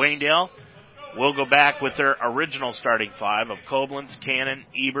Hubbs. Waynedale will go back with their original starting 5 of Koblenz, Cannon,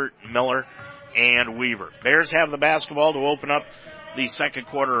 Ebert, Miller, and Weaver. Bears have the basketball to open up the second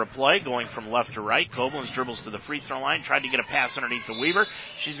quarter of play, going from left to right. Koblenz dribbles to the free throw line, tried to get a pass underneath the Weaver.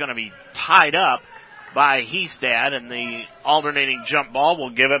 She's going to be tied up by Hestad, and the alternating jump ball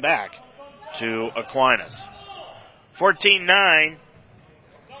will give it back to Aquinas. 14-9.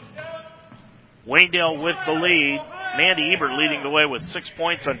 Waynedale with the lead. Mandy Ebert leading the way with 6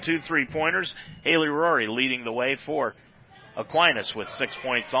 points on 2 3-pointers. Haley Rory leading the way for Aquinas with 6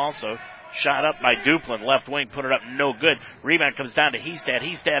 points also. Shot up by Duplin. Left wing, put it up, no good. Rebound comes down to Hestad.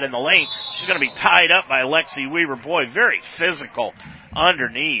 Hestad in the lane. She's going to be tied up by Lexi Weaver. Boy, very physical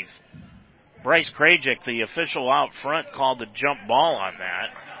underneath. Bryce Krajik, the official out front, called the jump ball on that.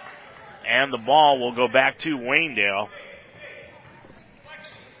 And the ball will go back to Waynedale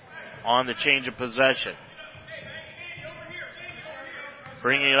on the change of possession.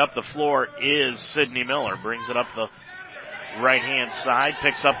 Bringing it up the floor is Sydney Miller. Brings it up the right-hand side,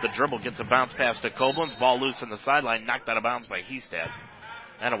 picks up the dribble, gets a bounce pass to Koblenz. Ball loose on the sideline, knocked out of bounds by Hestad.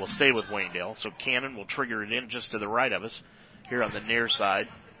 And it will stay with Waynedale. So Cannon will trigger it in just to the right of us here on the near side.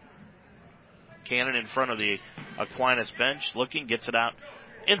 Cannon in front of the Aquinas bench, looking, gets it out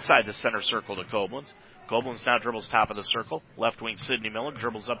inside the center circle to Koblenz. Koblenz now dribbles top of the circle. Left wing Sydney Miller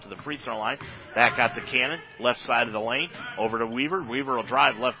dribbles up to the free throw line. Back out to Cannon. Left side of the lane. Over to Weaver. Weaver will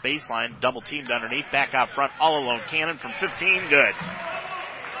drive left baseline. Double teamed underneath. Back out front. All alone. Cannon from 15. Good.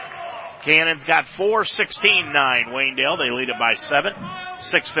 Cannon's got 4, 16-9. Waynedale. They lead it by 7.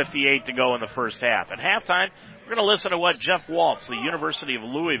 6:58 to go in the first half. At halftime, we're going to listen to what Jeff Waltz, the University of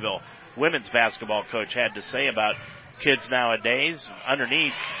Louisville women's basketball coach, had to say about kids nowadays.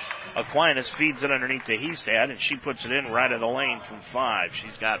 Underneath, Aquinas feeds it underneath to Hestad, and she puts it in right of the lane from 5.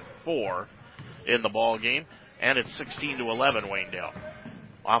 She's got 4 in the ball game, and it's 16-11 Waynedale.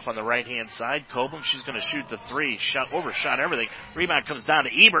 Off on the right-hand side, Koblenz, she's going to shoot the 3. Overshot everything. Rebound comes down to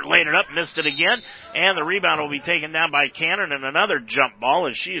Ebert, laid it up, missed it again, and the rebound will be taken down by Cannon, and another jump ball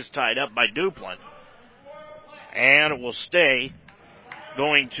as she is tied up by Duplin. And it will stay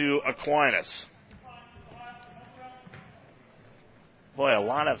going to Aquinas. Boy, a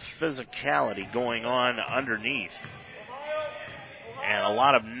lot of physicality going on underneath. And a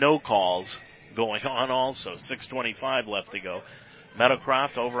lot of no calls going on also. 6:25 left to go.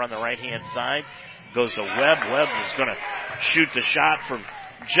 Meadowcroft over on the right-hand side. Goes to Webb. Webb is going to shoot the shot from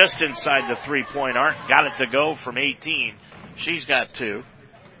just inside the three-point arc. Got it to go from 18. She's got 2.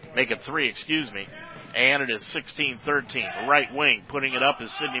 Make it 3, excuse me. And it is 16-13. Right wing putting it up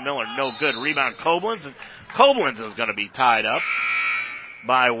is Sydney Miller. No good. Rebound Koblenz. And Koblenz is going to be tied up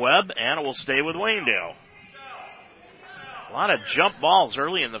by Webb, and it will stay with Waynedale. A lot of jump balls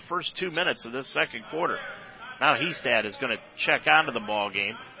early in the first 2 minutes of this second quarter. Now Hestad is going to check onto the ball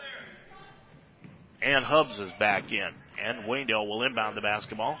game. And Hubbs is back in. And Waynedale will inbound the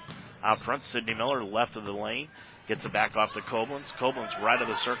basketball. Out front, Sydney Miller, left of the lane. Gets it back off to Koblenz. Koblenz right of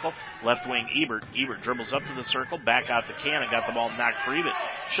the circle. Left wing Ebert. Ebert dribbles up to the circle. Back out to Cannon. Got the ball knocked free, but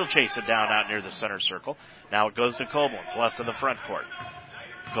she'll chase it down out near the center circle. Now it goes to Koblenz, left of the front court.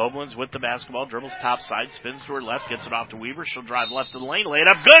 Koblenz with the basketball, dribbles top side, spins to her left, gets it off to Weaver. She'll drive left of the lane, lay it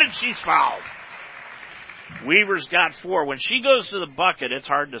up good, and she's fouled. Weaver's got 4. When she goes to the bucket, it's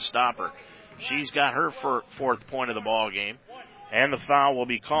hard to stop her. She's got her 4th point of the ball game, and the foul will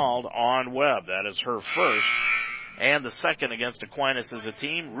be called on Webb. That is her first, and the second against Aquinas as a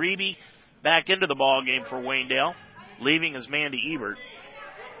team. Reeby back into the ball game for Waynedale, leaving is Mandy Ebert,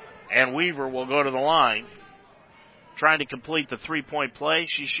 and Weaver will go to the line, trying to complete the 3-point play.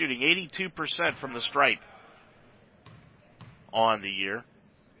 She's shooting 82% from the stripe on the year.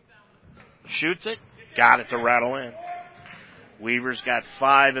 Shoots it, got it to rattle in. Weaver's got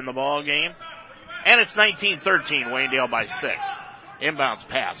 5 in the ball game, and it's 19-13, Waynedale by 6. Inbounds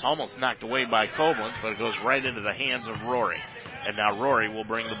pass, almost knocked away by Koblenz, but it goes right into the hands of Rory. And now Rory will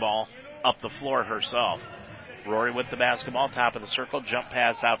bring the ball up the floor herself. Rory with the basketball, top of the circle, jump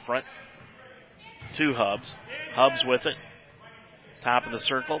pass out front to Hubbs. Hubbs with it, top of the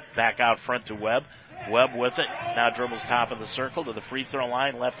circle, back out front to Webb. Webb with it, now dribbles top of the circle to the free throw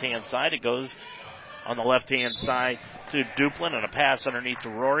line, left-hand side. It goes on the left-hand side to Duplin, and a pass underneath to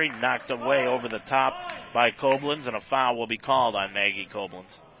Rory, knocked away over the top by Koblenz, and a foul will be called on Maggie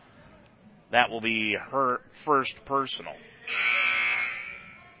Koblenz. That will be her first personal.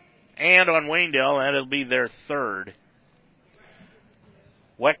 And on Waynedale, that'll be their 3rd.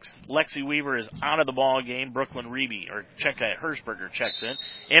 Lexi Weaver is out of the ball game. Brooklyn Reeby, or Hirschberger checks in.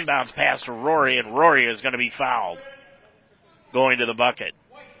 Inbounds pass to Rory, and Rory is going to be fouled. Going to the bucket.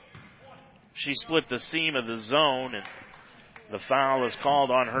 She split the seam of the zone, and the foul is called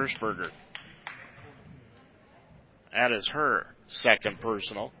on Hirschberger. That is her 2nd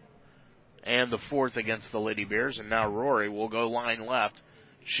personal, and the 4th against the Lady Bears. And now Rory will go line left,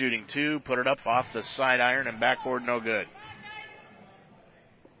 shooting 2, put it up off the side iron, and backboard no good.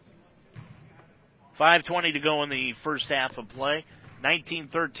 5:20 to go in the first half of play.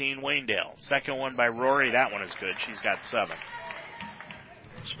 19-13 Waynedale. Second one by Rory. That one is good. She's got 7.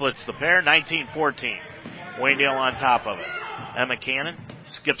 Splits the pair. 19-14. Waynedale on top of it. Emma Cannon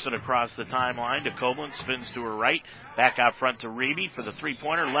Skips it across the timeline to Copeland, spins to her right, back out front to Reeby for the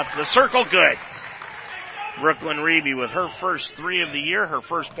three-pointer, left of the circle, good. Brooklyn Reeby with her first three of the year, her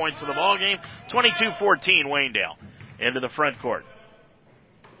first points of the ball game, 22-14 Waynedale into the front court.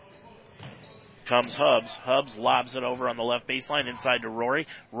 Comes Hubbs. Hubbs lobs it over on the left baseline inside to Rory.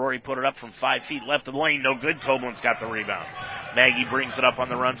 Rory put it up from 5 feet left of the lane. No good. Koblenz got the rebound. Maggie brings it up on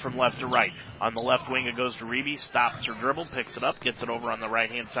the run from left to right. On the left wing it goes to Reeby. Stops her dribble. Picks it up. Gets it over on the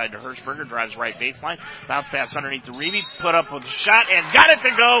right-hand side to Hirschberger. Drives right baseline. Bounce pass underneath to Reeby. Put up with a shot and got it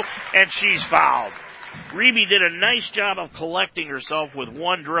to go. And she's fouled. Reeby did a nice job of collecting herself with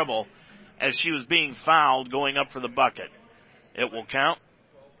one dribble as she was being fouled going up for the bucket. It will count.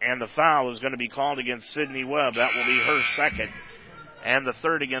 And the foul is going to be called against Sydney Webb. That will be her second. And the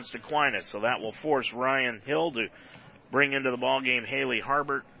third against Aquinas. So that will force Ryan Hill to bring into the ballgame Haley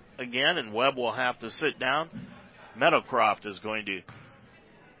Harbert again. And Webb will have to sit down. Meadowcroft is going to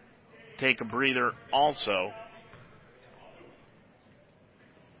take a breather also.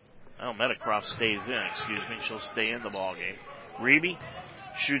 Oh, Meadowcroft stays in. She'll stay in the ballgame. Reeby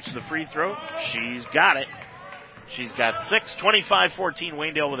shoots the free throw. She's got it. She's got 6, 25-14,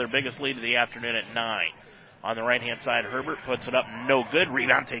 Waynedale with her biggest lead of the afternoon at 9. On the right-hand side, Herbert puts it up, no good.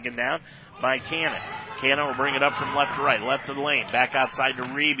 Rebound taken down by Cannon. Cannon will bring it up from left to right, left of the lane. Back outside to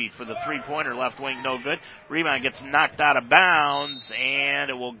Reeby for the three-pointer, left wing, no good. Rebound gets knocked out of bounds, and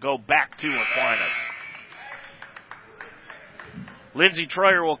it will go back to Aquinas. Lindsey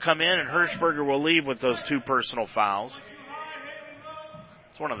Troyer will come in, and Hirschberger will leave with those two personal fouls.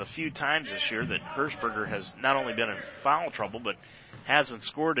 It's one of the few times this year that Hirschberger has not only been in foul trouble, but hasn't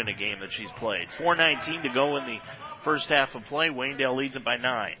scored in a game that she's played. 4:19 to go in the first half of play. Waynedale leads it by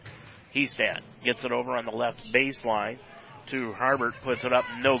 9. Hestad gets it over on the left baseline to Harbert, puts it up,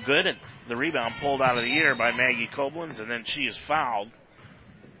 no good, and the rebound pulled out of the air by Maggie Koblenz, and then she is fouled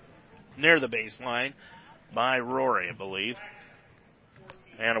near the baseline by Rory, I believe.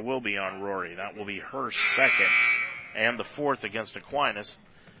 And it will be on Rory. That will be her second and the fourth against Aquinas.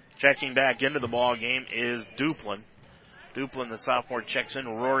 Checking back into the ball game is Duplin. Duplin, the sophomore, checks in.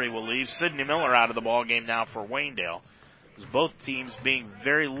 Rory will leave. Sydney Miller out of the ball game now for Waynedale. Both teams being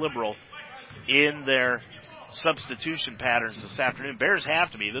very liberal in their substitution patterns this afternoon. Bears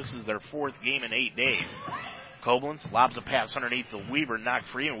have to be. This is their fourth game in 8 days. Koblenz lobs a pass underneath the Weaver, knocked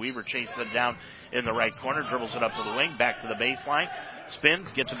free, and Weaver chases it down in the right corner, dribbles it up to the wing, back to the baseline,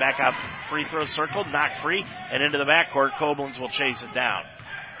 spins, gets it back out free throw circle, knocked free, and into the backcourt. Koblenz will chase it down.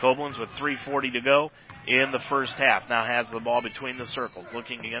 Koblenz with 3:40 to go in the first half. Now has the ball between the circles,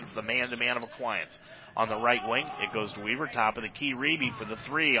 looking against the man-to-man of Aquinas. On the right wing, it goes to Weaver, top of the key, Reeby for the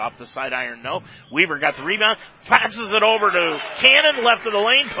three, off the side iron, no. Weaver got the rebound, passes it over to Cannon, left of the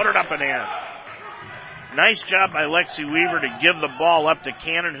lane, put it up and in. Nice job by Lexi Weaver to give the ball up to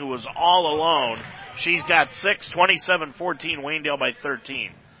Cannon, who was all alone. She's got 6, 27-14, Waynedale by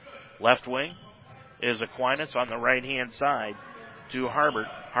 13. Left wing is Aquinas on the right-hand side to Harbert.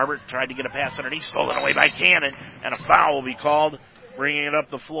 Harbert tried to get a pass underneath, stolen away by Cannon, and a foul will be called, bringing it up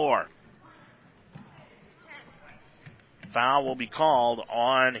the floor. Foul will be called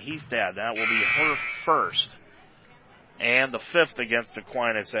on Hestad. That will be her first, and the fifth against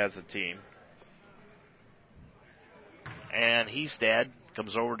Aquinas as a team. And Hestad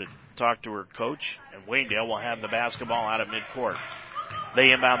comes over to talk to her coach, and Waynedale will have the basketball out at midcourt.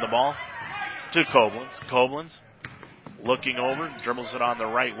 They inbound the ball to Koblenz. Koblenz looking over, dribbles it on the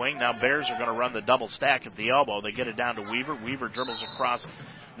right wing. Now Bears are going to run the double stack at the elbow. They get it down to Weaver. Weaver dribbles across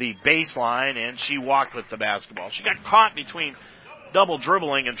the baseline, and she walked with the basketball. She got caught between double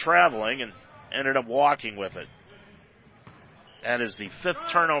dribbling and traveling and ended up walking with it. That is the fifth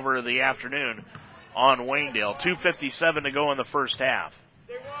turnover of the afternoon on Waynedale. 2:57 to go in the first half.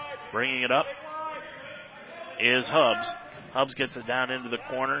 Bringing it up is Hubbs. Hubbs gets it down into the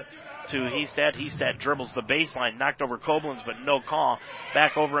corner to Hestad. Hestad dribbles the baseline, knocked over Koblenz, but no call.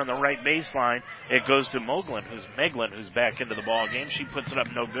 Back over on the right baseline, it goes to Meglin, who's back into the ball game. She puts it up,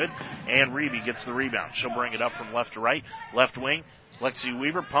 no good, and Reeby gets the rebound. She'll bring it up from left to right. Left wing, Lexi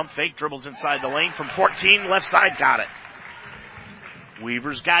Weaver, pump fake, dribbles inside the lane from 14, left side, got it.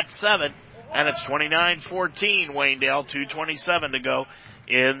 Weaver's got 7, and it's 29-14, Waynedale, 2:27 to go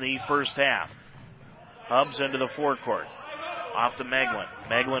in the first half. Hubbs into the forecourt. Off to Meglin.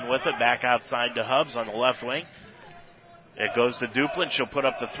 Meglin with it, back outside to Hubbs on the left wing. It goes to Duplin. She'll put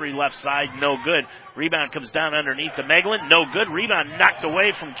up the three left side, no good. Rebound comes down underneath to Meglin, no good. Rebound knocked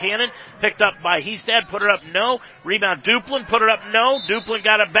away from Cannon, picked up by Hestad, put it up, no. Rebound Duplin, put it up, no. Duplin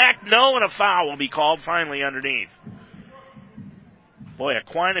got it back, no, and a foul will be called finally underneath. Boy,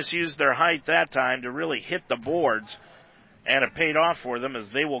 Aquinas used their height that time to really hit the boards And it paid off for them as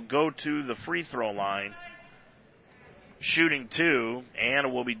they will go to the free throw line. Shooting 2, and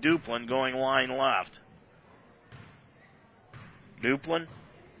it will be Duplin going line left. Duplin,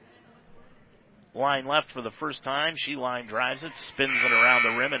 line left for the first time. She line drives it, spins it around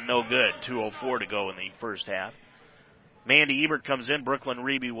the rim, and no good. 2:04 to go in the first half. Mandy Ebert comes in. Brooklyn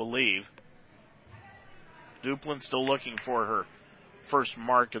Reby will leave. Duplin still looking for her first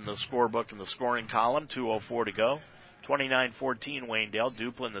mark in the scorebook in the scoring column. 2:04 to go. 29-14 Waynedale.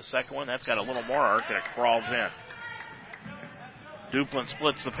 Duplin the second one. That's got a little more arc, and it crawls in. Duplin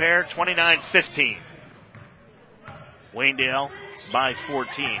splits the pair. 29-15. Waynedale by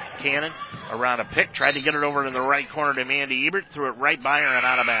 14. Cannon around a pick. Tried to get it over to the right corner to Mandy Ebert. Threw it right by her and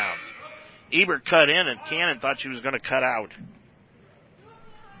out of bounds. Ebert cut in, and Cannon thought she was going to cut out.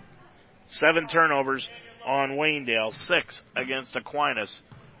 7 turnovers on Waynedale. 6 against Aquinas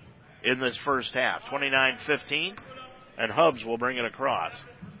in this first half. 29-15, and Hubbs will bring it across.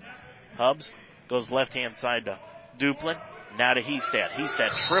 Hubbs goes left-hand side to Duplin. Now to Hestad.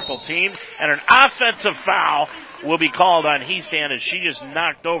 Hestad triple team, and an offensive foul will be called on Hestad as she just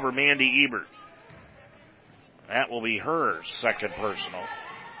knocked over Mandy Ebert. That will be her second personal.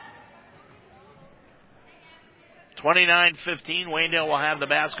 29-15, Waynedale will have the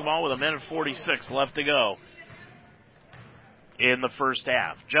basketball with 1:46 left to go in the first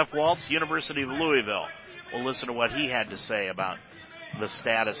half. Jeff Waltz, University of Louisville. We'll listen to what he had to say about the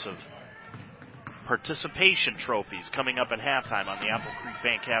status of participation trophies coming up at halftime on the Apple Creek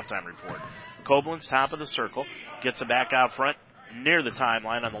Bank halftime report. Koblenz, top of the circle, gets it back out front near the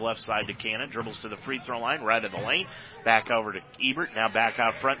timeline on the left side to Cannon. Dribbles to the free throw line, right of the lane. Back over to Ebert. Now back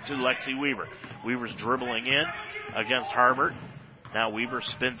out front to Lexi Weaver. Weaver's dribbling in against Harbert. Now Weaver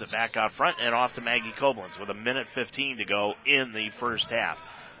spins it back out front and off to Maggie Koblenz with 1:15 to go in the first half.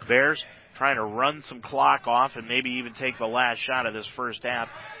 Bears trying to run some clock off and maybe even take the last shot of this first half,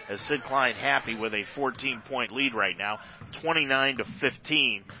 as Sid Klein happy with a 14-point lead right now,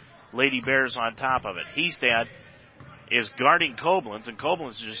 29-15. Lady Bears on top of it. Hestad is guarding Koblenz, and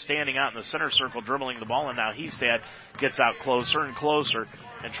Koblenz is just standing out in the center circle dribbling the ball, and now Hestad gets out closer and closer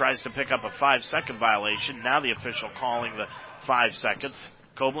and tries to pick up a 5-second violation. Now the official calling the 5 seconds.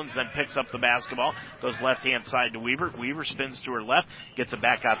 Koblenz then picks up the basketball, goes left-hand side to Weaver. Weaver spins to her left, gets it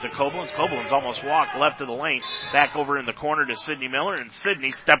back out to Koblenz. Koblenz almost walked left of the lane, back over in the corner to Sydney Miller, and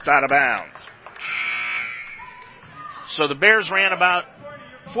Sydney stepped out of bounds. So the Bears ran about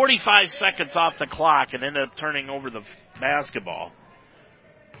 45 seconds off the clock and ended up turning over the basketball.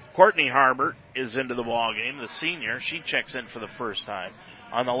 Courtney Harbert is into the ball game, the senior. She checks in for the first time.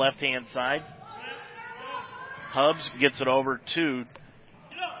 On the left-hand side, Hubbs gets it over to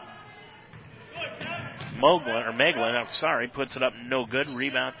Meglin, puts it up no good.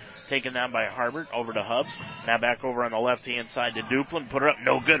 Rebound taken down by Harbert over to Hubbs. Now back over on the left-hand side to Duplin. Put it up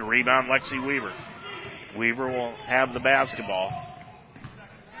no good. Rebound Lexi Weaver. Weaver will have the basketball.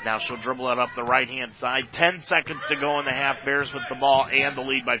 Now she'll dribble it up the right-hand side. 10 seconds to go in the half. Bears with the ball and the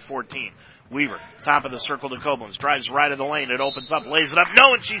lead by 14. Weaver, top of the circle to Koblenz. Drives right of the lane. It opens up, lays it up.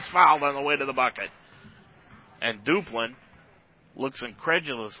 No, and she's fouled on the way to the bucket. And Duplin looks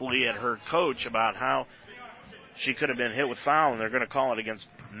incredulously at her coach about how she could have been hit with foul, and they're going to call it against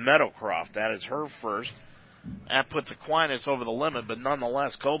Meadowcroft. That is her first. That puts Aquinas over the limit, but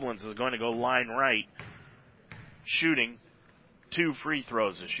nonetheless, Koblenz is going to go line right, shooting 2 free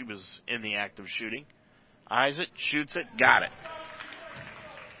throws as she was in the act of shooting. Eyes it, shoots it, got it.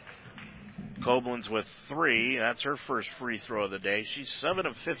 Koblenz with 3. That's her first free throw of the day. She's 7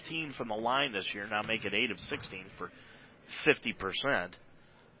 of 15 from the line this year, now make it 8 of 16 for 50%.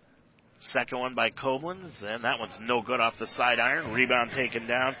 Second one by Koblenz, and that one's no good off the side iron. Rebound taken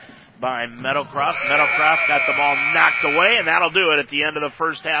down by Meadowcroft. Meadowcroft got the ball knocked away, and that'll do it at the end of the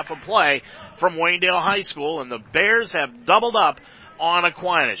first half of play from Waynedale High School, and the Bears have doubled up on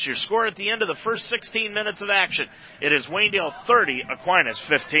Aquinas. Your score at the end of the first 16 minutes of action, it is Waynedale 30, Aquinas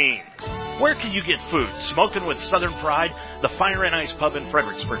 15. Where can you get food? Smoking with Southern Pride, the Fire and Ice Pub in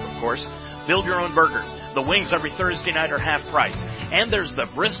Fredericksburg, of course. Build your own burger. The wings every Thursday night are half price. And there's the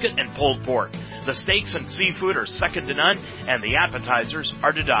brisket and pulled pork. The steaks and seafood are second to none, and the appetizers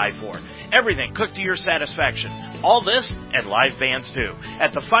are to die for. Everything cooked to your satisfaction. All this and live bands too.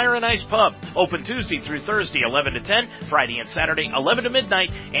 At the Fire and Ice Pub, open Tuesday through Thursday 11 to 10, Friday and Saturday 11 to midnight,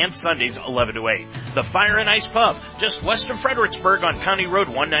 and Sundays 11 to 8. The Fire and Ice Pub, just west of Fredericksburg on County Road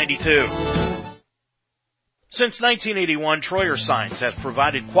 192. Since 1981, Troyer Signs has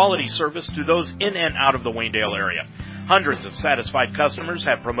provided quality service to those in and out of the Waynedale area. Hundreds of satisfied customers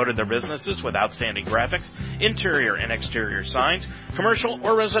have promoted their businesses with outstanding graphics, interior and exterior signs, commercial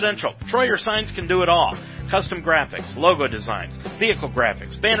or residential. Troyer Signs can do it all. Custom graphics, logo designs, vehicle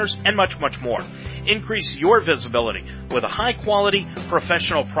graphics, banners, and much, much more. Increase your visibility with a high-quality,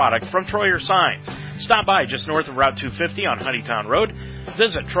 professional product from Troyer Signs. Stop by just north of Route 250 on Honeytown Road.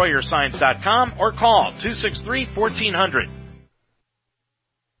 Visit TroyerSigns.com or call 263-1400.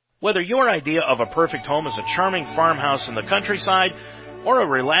 Whether your idea of a perfect home is a charming farmhouse in the countryside or a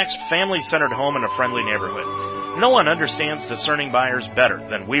relaxed, family-centered home in a friendly neighborhood, no one understands discerning buyers better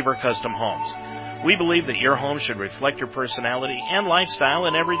than Weaver Custom Homes. We believe that your home should reflect your personality and lifestyle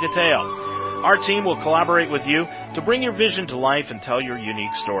in every detail. Our team will collaborate with you to bring your vision to life and tell your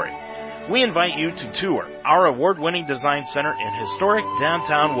unique story. We invite you to tour our award-winning design center in historic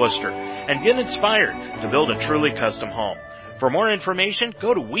downtown Worcester and get inspired to build a truly custom home. For more information,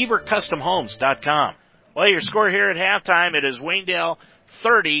 go to WeaverCustomHomes.com. Well, your score here at halftime, it is Waynedale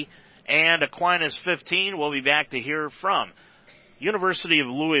 30 and Aquinas 15. We'll be back to hear from University of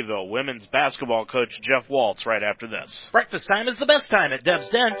Louisville women's basketball coach Jeff Waltz right after this. Breakfast time is the best time at Deb's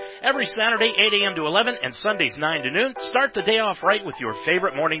Den. Every Saturday, 8 a.m. to 11 and Sundays 9 to noon. Start the day off right with your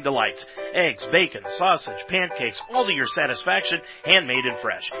favorite morning delights. Eggs, bacon, sausage, pancakes, all to your satisfaction, handmade and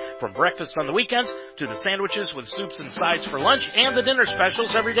fresh. From breakfast on the weekends to the sandwiches with soups and sides for lunch and the dinner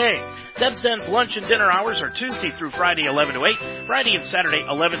specials every day. Deb's Den's lunch and dinner hours are Tuesday through Friday 11 to 8, Friday and Saturday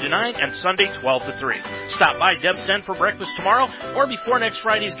 11 to 9, and Sunday 12 to 3. Stop by Deb's Den for breakfast tomorrow or before next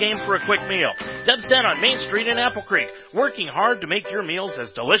Friday's game for a quick meal. Deb's Den on Main Street in Apple Creek, working hard to make your meals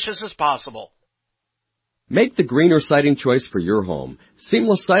as delicious as possible. Make the greener siding choice for your home.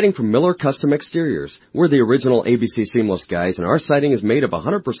 Seamless siding from Miller Custom Exteriors. We're the original ABC Seamless guys, and our siding is made of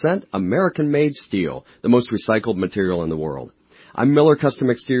 100% American-made steel, the most recycled material in the world. I'm Miller Custom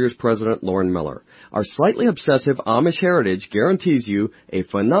Exteriors President Lauren Miller. Our slightly obsessive Amish heritage guarantees you a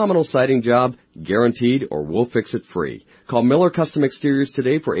phenomenal siding job, guaranteed, or we'll fix it free. Call Miller Custom Exteriors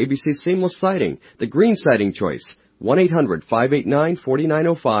today for ABC Seamless Siding, the green siding choice.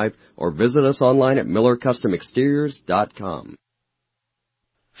 1-800-589-4905 or visit us online at MillerCustomExteriors.com.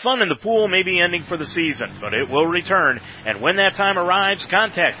 Fun in the pool may be ending for the season, but it will return. And when that time arrives,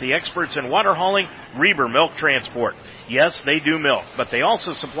 contact the experts in water hauling, Reber Milk Transport. Yes, they do milk, but they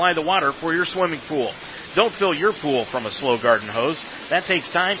also supply the water for your swimming pool. Don't fill your pool from a slow garden hose. That takes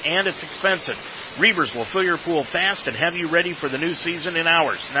time and it's expensive. Reber's will fill your pool fast and have you ready for the new season in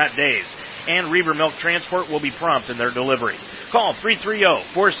hours, not days. And Reber Milk Transport will be prompt in their delivery. Call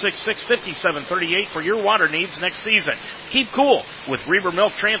 330-466-5738 for your water needs next season. Keep cool with Reber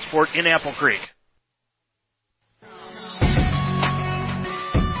Milk Transport in Apple Creek.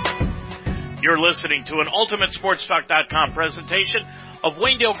 You're listening to an UltimateSportsTalk.com presentation of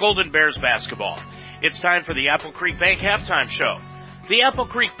Waynedale Golden Bears basketball. It's time for the Apple Creek Bank Halftime Show. The Apple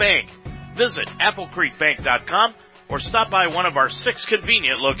Creek Bank. Visit AppleCreekBank.com or stop by one of our 6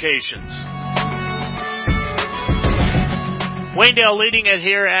 convenient locations. Waynedale leading it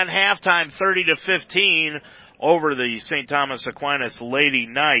here at halftime 30-15 over the St. Thomas Aquinas Lady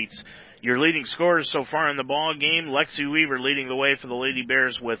Knights. Your leading scorers so far in the ball game, Lexi Weaver leading the way for the Lady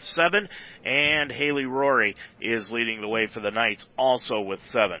Bears with 7, and Haley Rory is leading the way for the Knights also with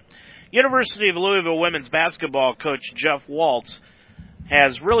 7. University of Louisville women's basketball coach Jeff Waltz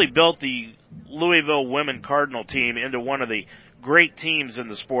has really built the Louisville women Cardinal team into one of the great teams in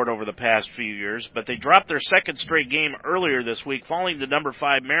the sport over the past few years, but they dropped their second straight game earlier this week, falling to number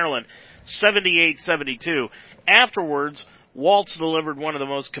 5 Maryland 78-72. Afterwards, Waltz delivered one of the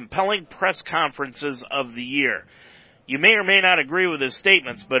most compelling press conferences of the year. You may or may not agree with his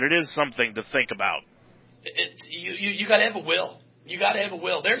statements, but it is something to think about. You got to have a will. You got to have a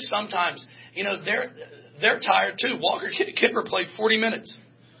will. There's sometimes, they're tired too. Walker Kipper played 40 minutes.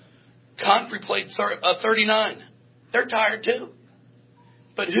 Confrey played 39. They're tired too.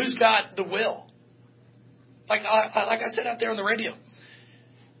 But who's got the will? Like I said out there on the radio,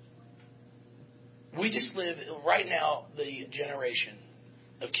 we just live right now the generation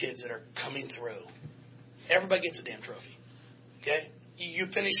of kids that are coming through. Everybody gets a damn trophy. Okay? You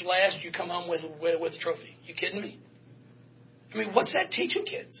finish last, you come home with a trophy. You kidding me? I mean, what's that teaching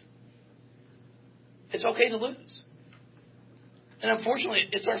kids? It's okay to lose. And unfortunately,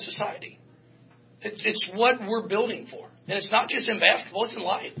 it's our society. It's what we're building for. And it's not just in basketball, it's in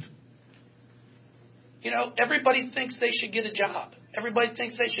life. Everybody thinks they should get a job. Everybody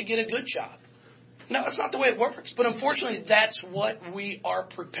thinks they should get a good job. No, that's not the way it works. But unfortunately, that's what we are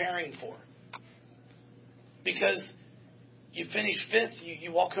preparing for. Because you finish 5th,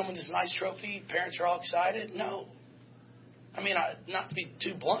 you walk home with this nice trophy, parents are all excited. No. I mean, not to be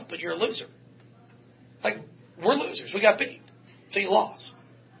too blunt, but you're a loser. Like, we're losers. We got beat. So you lost.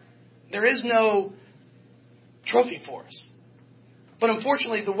 There is no trophy for us. But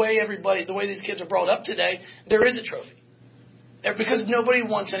unfortunately, the way these kids are brought up today, there is a trophy. Because nobody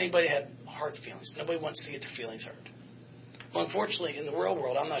wants anybody to have hard feelings. Nobody wants to get their feelings hurt. Well, unfortunately, in the real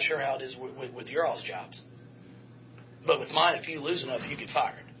world, I'm not sure how it is with your all's jobs. But with mine, if you lose enough, you get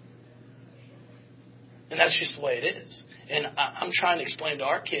fired. And that's just the way it is. And I'm trying to explain to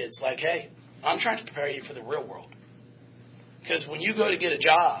our kids, like, hey, I'm trying to prepare you for the real world. Because when you go to get a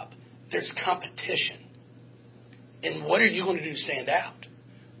job, there's competition. And what are you going to do to stand out?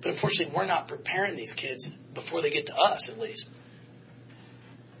 But unfortunately, we're not preparing these kids before they get to us, at least,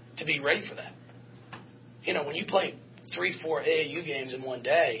 to be ready for that. You know, when you play 3-4 AAU games in one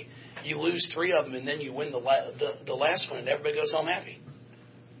day, you lose 3 of them, and then you win the last one, and everybody goes home happy.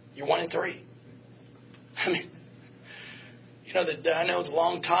 You're 1-3. I mean, you know, I know it's a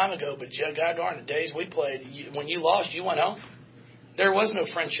long time ago, but God darn, the days we played, when you lost, you went home. There was no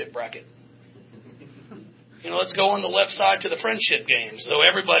friendship bracket. You know, let's go on the left side to the friendship games so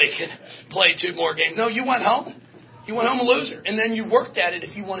everybody can play 2 more games. No, you went home. You went home a loser. And then you worked at it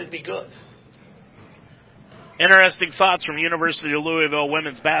if you wanted to be good. Interesting thoughts from University of Louisville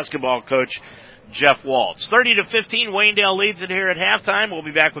women's basketball coach Jeff Waltz. 30-15, Waynedale leads it here at halftime. We'll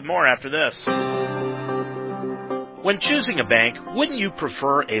be back with more after this. When choosing a bank, wouldn't you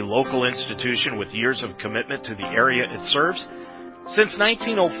prefer a local institution with years of commitment to the area it serves? Since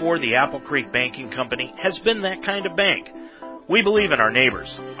 1904, the Apple Creek Banking Company has been that kind of bank. We believe in our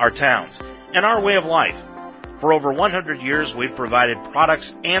neighbors, our towns, and our way of life. For over 100 years, we've provided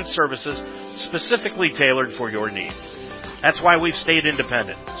products and services specifically tailored for your needs. That's why we've stayed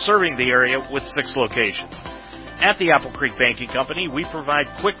independent, serving the area with 6 locations. At the Apple Creek Banking Company, we provide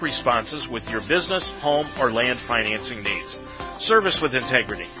quick responses with your business, home, or land financing needs. Service with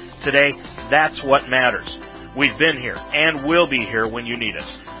integrity. Today, that's what matters. We've been here and will be here when you need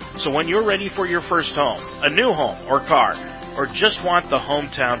us. So when you're ready for your first home, a new home or car, or just want the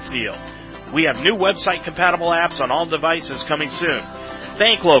hometown feel, we have new website-compatible apps on all devices coming soon.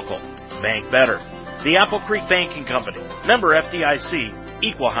 Bank local. Bank better. The Apple Creek Banking Company. Member FDIC.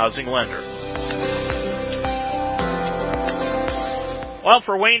 Equal housing lender. Well,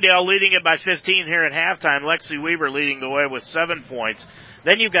 for Waynedale, leading it by 15 here at halftime. Lexi Weaver leading the way with 7 points.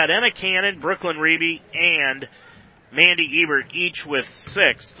 Then you've got Emma Cannon, Brooklyn Reeby, and Mandy Ebert, each with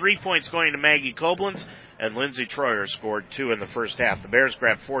 6. 3 points going to Maggie Koblenz, and Lindsey Troyer scored 2 in the first half. The Bears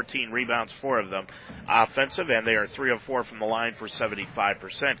grabbed 14 rebounds, 4 of them offensive, and they are 3 of 4 from the line for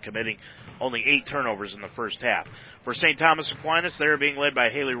 75%, committing only 8 turnovers in the first half. For St. Thomas Aquinas, they are being led by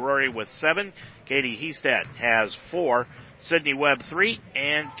Haley Rory with 7. Katie Hestad has 4. Sydney Webb 3,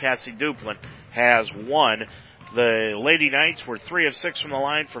 and Cassie Duplin has 1. The Lady Knights were 3 of 6 from the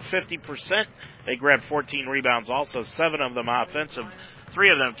line for 50%. They grabbed 14 rebounds also, 7 of them offensive. 3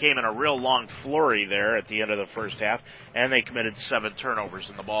 of them came in a real long flurry there at the end of the first half, and they committed 7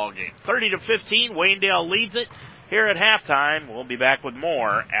 turnovers in the ball game. 30-15, Waynedale leads it here at halftime. We'll be back with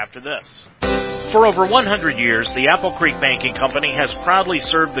more after this. For over 100 years, the Apple Creek Banking Company has proudly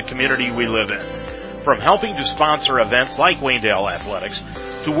served the community we live in. From helping to sponsor events like Waynedale Athletics,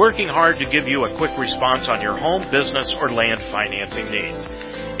 to working hard to give you a quick response on your home, business, or land financing needs.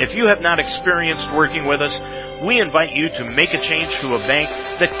 If you have not experienced working with us, we invite you to make a change to a bank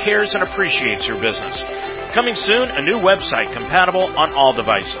that cares and appreciates your business. Coming soon, a new website compatible on all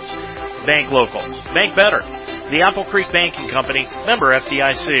devices. Bank local. Bank better. The Apple Creek Banking Company, member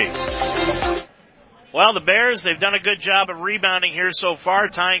FDIC. Well, the Bears, they've done a good job of rebounding here so far,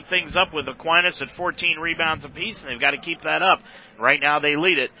 tying things up with Aquinas at 14 rebounds apiece, and they've got to keep that up. Right now they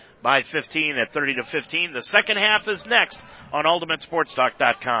lead it by 15 at 30-15. The second half is next on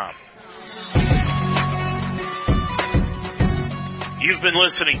UltimateSportsTalk.com. You've been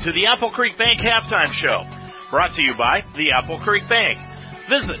listening to the Apple Creek Bank Halftime Show, brought to you by the Apple Creek Bank.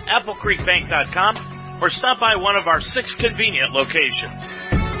 Visit AppleCreekBank.com or stop by one of our 6 convenient locations.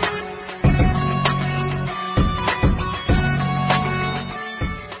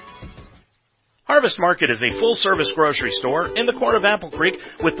 Harvest Market is a full-service grocery store in the core of Apple Creek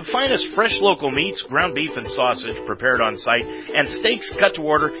with the finest fresh local meats, ground beef and sausage prepared on site, and steaks cut to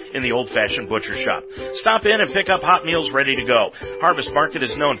order in the old-fashioned butcher shop. Stop in and pick up hot meals ready to go. Harvest Market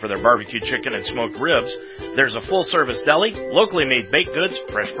is known for their barbecue chicken and smoked ribs. There's a full-service deli, locally made baked goods,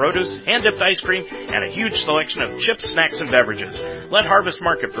 fresh produce, hand-dipped ice cream, and a huge selection of chips, snacks, and beverages. Let Harvest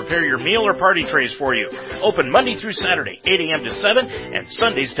Market prepare your meal or party trays for you. Open Monday through Saturday, 8 a.m. to 7, and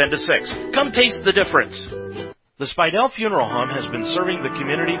Sundays 10 to 6. Come taste the difference. The Spidell Funeral Home has been serving the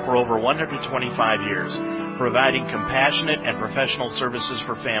community for over 125 years, providing compassionate and professional services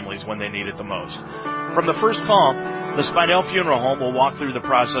for families when they need it the most. From the first call, the Spidell Funeral Home will walk through the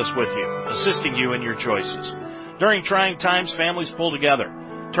process with you, assisting you in your choices. During trying times, families pull together.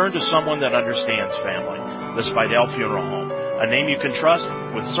 Turn to someone that understands family. The Spidell Funeral Home, a name you can trust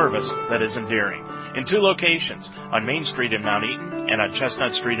with service that is endearing. In 2 locations, on Main Street in Mount Eaton and on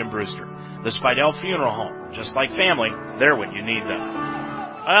Chestnut Street in Brewster. The Spidell Funeral Home, just like family, they're when you need them.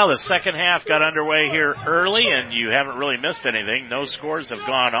 Well, the second half got underway here early, and you haven't really missed anything. No scores have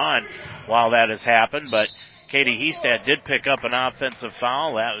gone on while that has happened, but Katie Hestad did pick up an offensive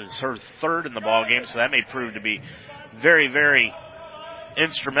foul. That was her 3rd in the ballgame, so that may prove to be very, very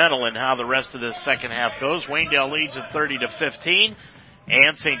instrumental in how the rest of this second half goes. Waynedale leads at 30-15,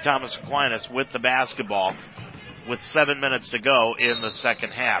 and St. Thomas Aquinas with the basketball with 7 minutes to go in the second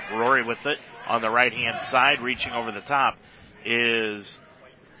half. Rory with it on the right-hand side, reaching over the top is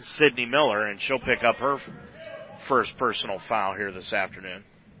Sydney Miller, and she'll pick up her first personal foul here this afternoon.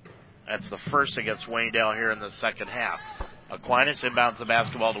 That's the first against Waynedale here in the second half. Aquinas inbounds the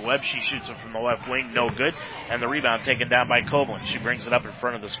basketball to Webb. She shoots it from the left wing, no good. And the rebound taken down by Copeland. She brings it up in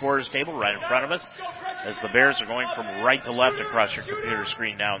front of the scorer's table, right in front of us, as the Bears are going from right to left across your computer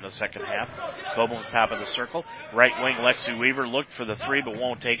screen now in the second half. Copeland top of the circle. Right wing, Lexi Weaver looked for the 3 but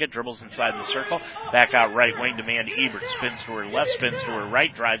won't take it. Dribbles inside the circle. Back out right wing to Mandy Ebert. Spins to her left, spins to her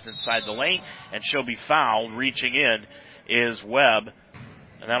right, drives inside the lane, and she'll be fouled. Reaching in is Webb.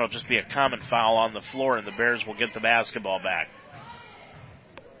 And that'll just be a common foul on the floor, and the Bears will get the basketball back.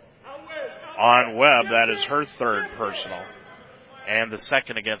 On Webb, that is her 3rd personal, and the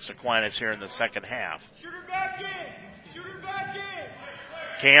 2nd against Aquinas here in the second half.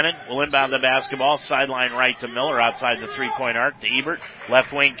 Cannon will inbound the basketball, sideline right to Miller, outside the 3-point arc to Ebert.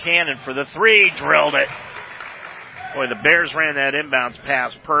 Left wing Cannon for the 3, drilled it. Boy, the Bears ran that inbounds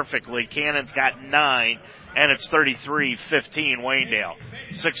pass perfectly. Cannon's got 9. And it's 33-15 Waynedale.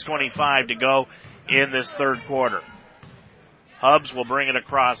 6:25 to go in this third quarter. Hubbs will bring it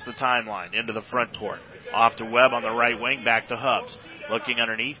across the timeline into the front court. Off to Webb on the right wing, back to Hubbs. Looking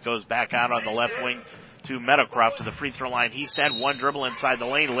underneath, goes back out on the left wing to Meadowcroft to the free throw line. Hestad, 1 dribble inside the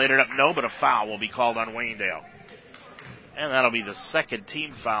lane, laid it up, no, but a foul will be called on Waynedale. And that'll be the 2nd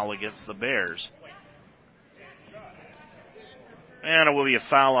team foul against the Bears. And it will be a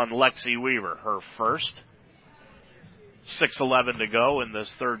foul on Lexi Weaver, her first. 6:11 to go in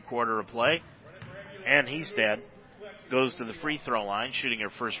this third quarter of play. And Hestad goes to the free throw line, shooting her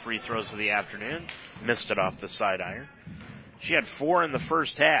first free throws of the afternoon. Missed it off the side iron. She had 4 in the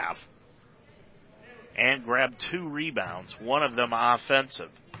first half and grabbed 2 rebounds, one of them offensive.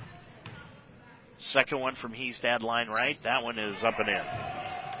 Second one from Hestad, line right. That one is up and in.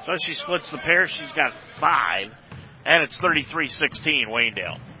 So she splits the pair. She's got 5, and it's 33-16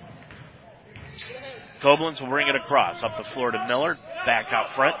 Waynedale. Koblenz will bring it across, up the floor to Miller, back out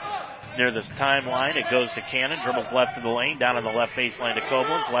front. Near the timeline, it goes to Cannon, dribbles left to the lane, down on the left baseline to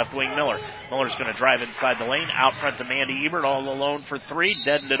Koblenz, left wing Miller. Miller's going to drive inside the lane, out front to Mandy Ebert, all alone for 3,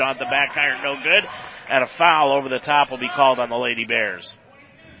 deadened it on the back iron, no good. And a foul over the top will be called on the Lady Bears.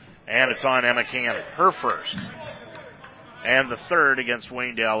 And it's on Emma Cannon, her first. And the 3rd against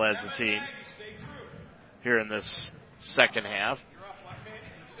Waynedale as a team here in this second half.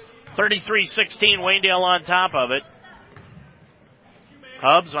 33-16, Waynedale on top of it.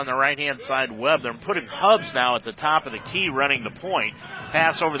 Hubbs on the right-hand side, Webb. They're putting Hubbs now at the top of the key running the point.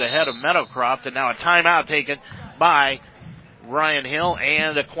 Pass over the head of Meadowcroft, and now a timeout taken by Ryan Hill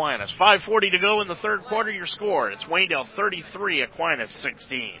and Aquinas. 5:40 to go in the third quarter, your score. It's Waynedale 33, Aquinas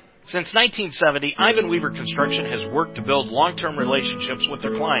 16. Since 1970, Ivan Weaver Construction has worked to build long-term relationships with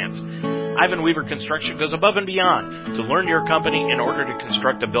their clients. Ivan Weaver Construction goes above and beyond to learn your company in order to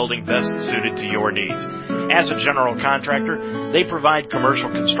construct a building best suited to your needs. As a general contractor, they provide commercial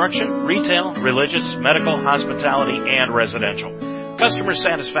construction, retail, religious, medical, hospitality, and residential. Customer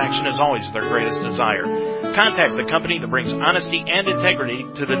satisfaction is always their greatest desire. Contact the company that brings honesty and integrity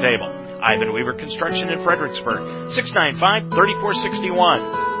to the table. Ivan Weaver Construction in Fredericksburg,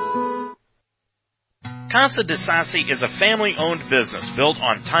 695-3461. Casa de Sassi is a family-owned business built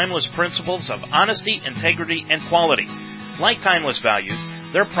on timeless principles of honesty, integrity, and quality. Like timeless values,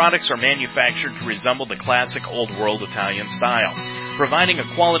 their products are manufactured to resemble the classic old-world Italian style. Providing a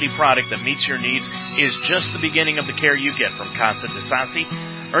quality product that meets your needs is just the beginning of the care you get from Casa de Sassi.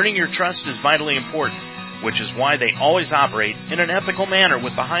 Earning your trust is vitally important, which is why they always operate in an ethical manner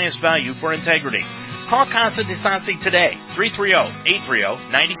with the highest value for integrity. Call Casa de Sassi today,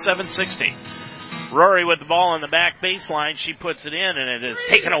 330-830-9760. Rory with the ball on the back baseline. She puts it in, and it is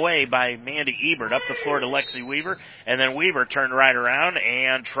taken away by Mandy Ebert. Up the floor to Lexi Weaver, and then Weaver turned right around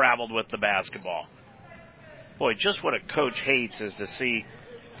and traveled with the basketball. Boy, just what a coach hates is to see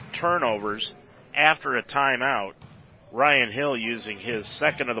turnovers after a timeout. Ryan Hill using his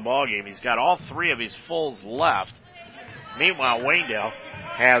second of the ball game. He's got all 3 of his fulls left. Meanwhile, Waynedale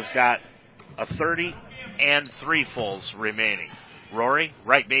has got a 30 and 3 fulls remaining. Rory,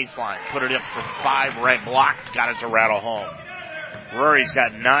 right baseline, put it up for 5, right block, got it to rattle home. Rory's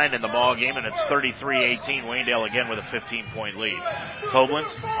got 9 in the ball game, and it's 33-18. Waynedale again with a 15-point lead. Koblenz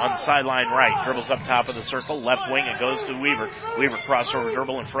on the sideline right, dribbles up top of the circle, left wing, and goes to Weaver. Weaver crossover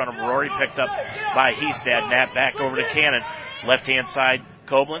dribble in front of Rory, picked up by Hestad. Nat back over to Cannon. Left-hand side,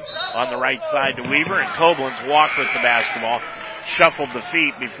 Koblenz on the right side to Weaver, and Koblenz walked with the basketball, shuffled the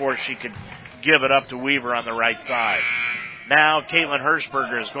feet before she could give it up to Weaver on the right side. Now Caitlin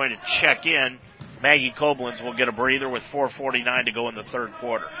Hirschberger is going to check in. Maggie Koblenz will get a breather with 4:49 to go in the third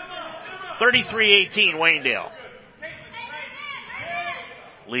quarter. 33-18 Waynedale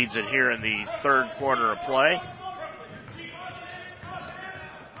leads it here in the third quarter of play.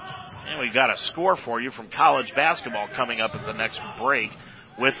 And we've got a score for you from college basketball coming up at the next break.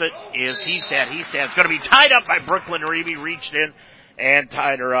 With it is Hestad. Hestad's going to be tied up by Brooklyn Reeby, reached in and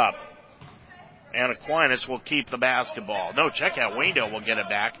tied her up. And Aquinas will keep the basketball. No, check out. Waynedale will get it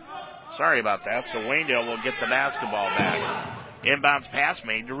back. Sorry about that. So Waynedale will get the basketball back. Inbounds pass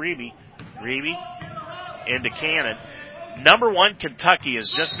made to Reeby. Reeby into Cannon. Number 1 Kentucky has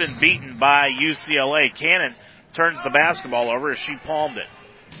just been beaten by UCLA. Cannon turns the basketball over as she palmed it.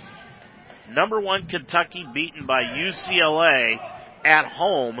 Number 1 Kentucky beaten by UCLA at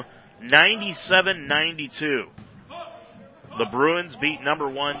home, 97-92. The Bruins beat number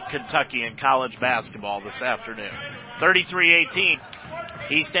 1 Kentucky in college basketball this afternoon. 33-18.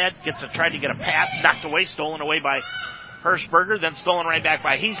 Hestad tried to get a pass, knocked away, stolen away by Hirschberger, then stolen right back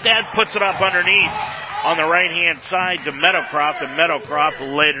by Hestad, puts it up underneath on the right-hand side to Meadowcroft, and Meadowcroft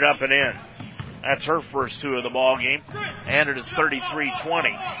laid it up and in. That's her first 2 of the ball game, and it is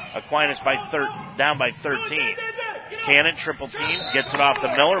 33-20. Aquinas down by 13. Cannon, triple team, gets it off to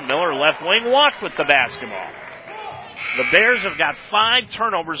Miller. Miller left wing, walked with the basketball. The Bears have got 5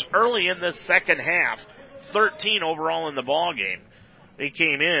 turnovers early in this second half, 13 overall in the ball game. They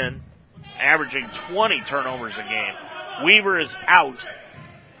came in averaging 20 turnovers a game. Weaver is out.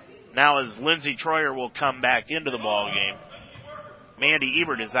 Now as Lindsey Troyer will come back into the ball game. Mandy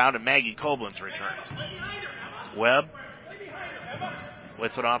Ebert is out and Maggie Koblenz returns. Webb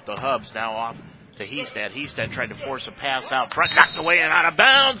with it off the Hubs, now off to Hestad. Hestad tried to force a pass out front, knocked away and out of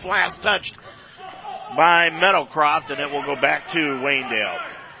bounds. Last touched by Meadowcroft, and it will go back to Waynedale.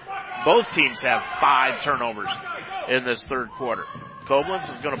 Both teams have 5 turnovers in this third quarter.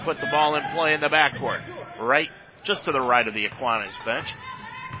 Koblenz is going to put the ball in play in the backcourt, just to the right of the Aquinas bench.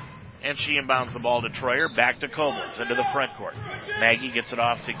 And she inbounds the ball to Troyer, back to Koblenz, into the front court. Maggie gets it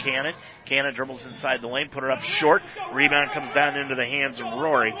off to Cannon. Cannon dribbles inside the lane, put it up short. Rebound comes down into the hands of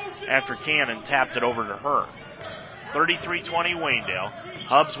Rory after Cannon tapped it over to her. 33-20 Waynedale.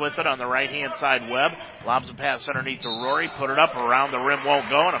 Hubs with it on the right-hand side. Webb lobs a pass underneath to Rory, put it up, around the rim, won't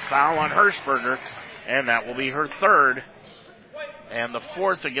go, and a foul on Hirschberger, and that will be her third. And the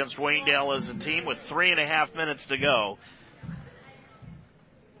fourth against Waynedale as a team with 3.5 minutes to go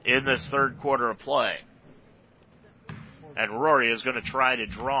in this third quarter of play. And Rory is going to try to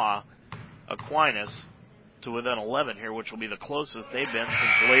draw Aquinas to within 11 here, which will be the closest they've been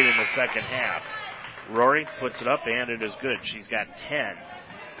since late in the second half. Rory puts it up, and it is good. She's got 10.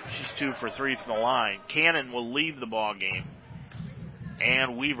 She's 2 for 3 from the line. Cannon will leave the ball game,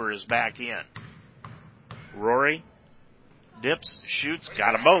 and Weaver is back in. Rory dips, shoots,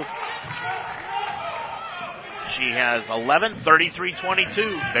 got them both. She has 11,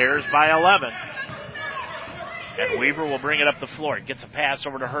 33-22. Bears by 11. And Weaver will bring it up the floor. Gets a pass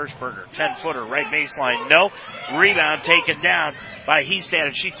over to Hirschberger. 10-footer, right baseline. No. Rebound taken down by Hestad,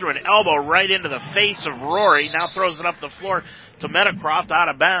 and she threw an elbow right into the face of Rory. Now throws it up the floor to Meadowcroft, out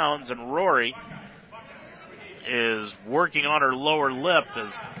of bounds, and Rory is working on her lower lip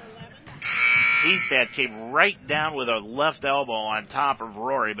as Hestad came right down with a left elbow on top of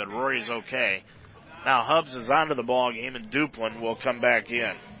Rory, but Rory's okay. Now Hubs is onto the ball game, and Duplin will come back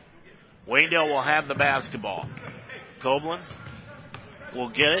in. Waynedale will have the basketball. Koblenz will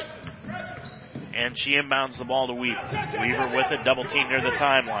get it, and she inbounds the ball to Weaver. Weaver with it, double team near the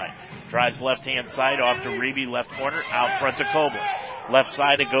timeline. Drives left-hand side off to Reeby, left corner, out front to Koblenz. Left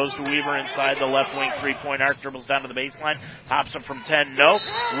side, it goes to Weaver inside the left wing, three-point arc, dribbles down to the baseline, hops it from 10, no.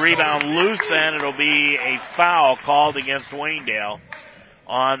 Rebound loose, and it'll be a foul called against Waynedale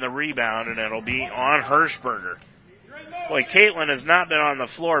on the rebound, and it'll be on Hirschberger. Boy, Caitlin has not been on the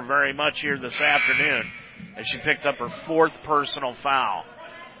floor very much here this afternoon, as she picked up her 4th personal foul.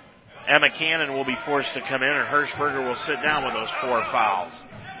 Emma Cannon will be forced to come in, and Hirschberger will sit down with those 4 fouls.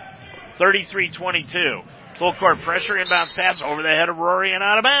 33-22. Full court pressure, inbounds pass over the head of Rory and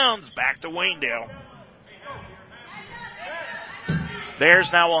out of bounds. Back to Waynedale.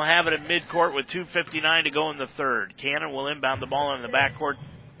 Bears now will have it at midcourt with 2:59 to go in the third. Cannon will inbound the ball in the backcourt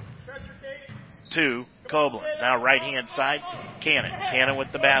to Koblenz. Now right-hand side, Cannon. Cannon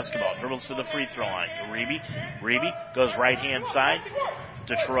with the basketball. Dribbles to the free throw line to Reeby. Reeby goes right-hand side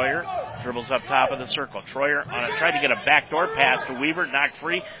to Troyer. Dribbles up top of the circle. Troyer tried to get a backdoor pass to Weaver, knocked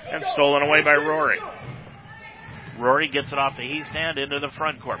free, and stolen away by Rory. Rory gets it off to Heastand into the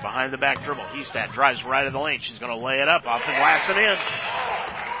front court, behind the back dribble. Heastand drives right of the lane. She's going to lay it up off the glass and in.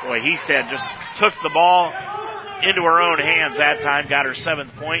 Boy, Heastand just took the ball into her own hands that time, got her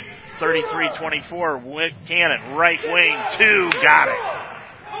 7th point. 33-24, Cannon, right wing, 2, got it.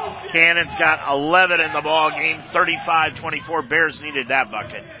 Cannon's got 11 in the ball game, 35-24. Bears needed that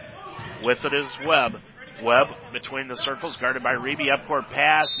bucket. With it is Webb. Webb between the circles, guarded by Reeby. Upcourt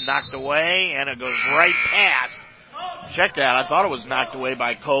pass, knocked away, and it goes right past. Check that. I thought it was knocked away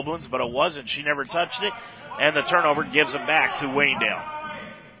by Koblenz, but it wasn't. She never touched it, and the turnover gives it back to Waynedale.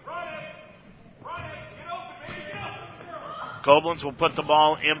 Koblenz will put the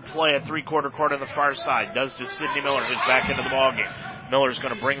ball in play at 3/4 court on the far side. Does to Sydney Miller, who's back into the ball game. Miller's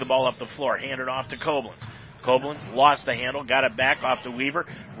going to bring the ball up the floor, hand it off to Koblenz. Koblenz lost the handle, got it back off to Weaver,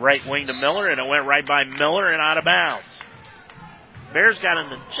 right wing to Miller, and it went right by Miller and out of bounds. Bears got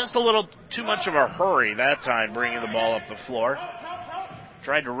into just a little too much of a hurry that time, bringing the ball up the floor.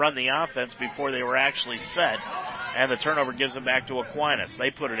 Tried to run the offense before they were actually set, and the turnover gives it back to Aquinas. They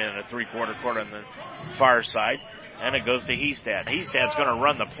put it in at 3/4 court on the far side, and it goes to Heastad. Heastad's going to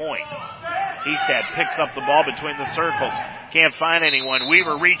run the point. Heastad picks up the ball between the circles. Can't find anyone.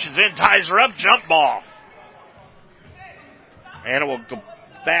 Weaver reaches in, ties her up, jump ball. And it will go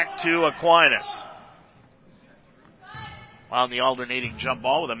back to Aquinas. On the alternating jump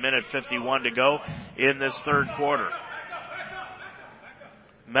ball with 1:51 to go in this third quarter.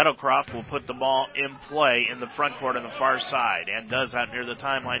 Meadowcroft will put the ball in play in the front court on the far side, and does out near the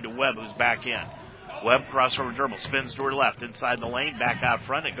timeline to Webb, who's back in. Webb crossover dribble, spins to her left, inside the lane, back out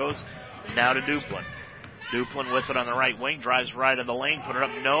front. It goes now to Duplin. Duplin with it on the right wing, drives right of the lane, put it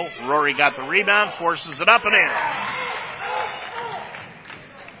up, no. Rory got the rebound, forces it up and in.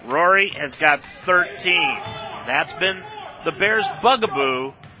 Rory has got 13. That's been the Bears'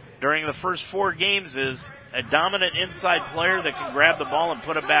 bugaboo during the first 4 games, is a dominant inside player that can grab the ball and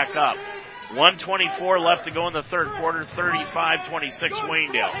put it back up. 1:24 left to go in the third quarter, 35-26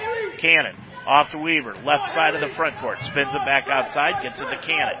 Waynedale. Cannon off to Weaver, left side of the front court, spins it back outside, gets it to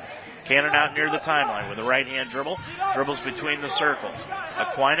Cannon. Cannon out near the timeline with a right-hand dribble, dribbles between the circles.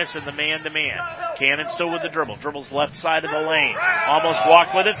 Aquinas in the man-to-man. Cannon still with the dribble, dribbles left side of the lane. Almost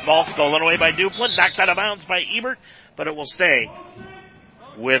walked with it, ball stolen away by Duplin, knocked out of bounds by Ebert, but it will stay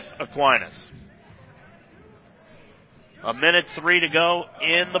with Aquinas. 1:03 to go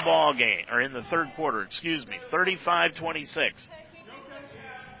in the ball game, or in the third quarter, 35-26.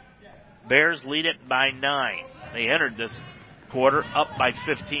 Bears lead it by 9. They entered this quarter up by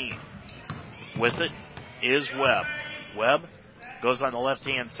 15. With it is Webb. Webb goes on the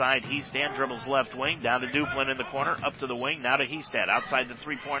left-hand side. Heastad dribbles left wing, down to Duplin in the corner, up to the wing, now to Heastad. Outside the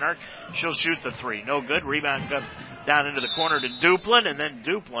three-point arc, she'll shoot the 3. No good. Rebound comes down into the corner to Duplin, and then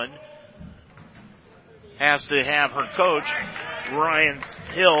Duplin has to have her coach, Ryan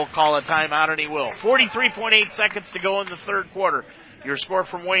Hill, call a timeout, and he will. 43.8 seconds to go in the third quarter. Your score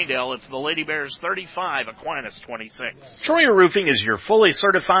from Waynedale, it's the Lady Bears 35, Aquinas 26. Troyer Roofing is your fully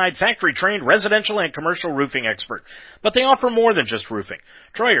certified, factory-trained residential and commercial roofing expert. But they offer more than just roofing.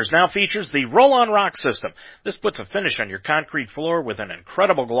 Troyer's now features the Roll-On Rock system. This puts a finish on your concrete floor with an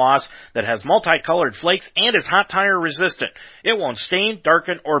incredible gloss that has multicolored flakes and is hot tire resistant. It won't stain,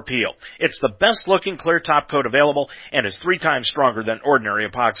 darken, or peel. It's the best looking clear top coat available and is 3 times stronger than ordinary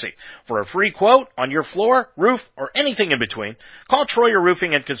epoxy. For a free quote on your floor, roof, or anything in between, call Troyer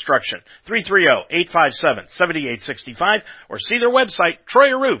Roofing and Construction, 330-857-7865, or see their website,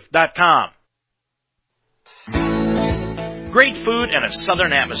 TroyerRoof.com. Great food and a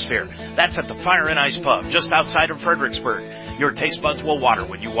southern atmosphere. That's at the Fire and Ice Pub, just outside of Fredericksburg. Your taste buds will water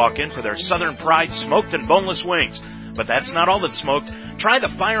when you walk in for their Southern Pride smoked and boneless wings. But that's not all that's smoked. Try the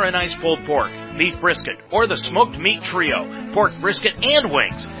Fire and Ice pulled pork, beef brisket, or the smoked meat trio, pork brisket and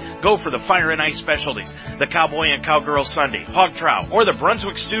wings. Go for the Fire and Ice specialties, the Cowboy and Cowgirl Sundae, Hog Trout, or the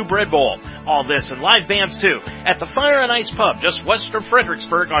Brunswick Stew Bread Bowl. All this and live bands too at the Fire and Ice Pub just west of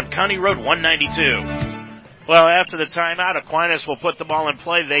Fredericksburg on County Road 192. Well, after the timeout, Aquinas will put the ball in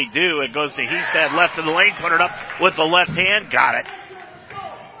play. They do. It goes to Hestad left of the lane, put it up with the left hand, got it.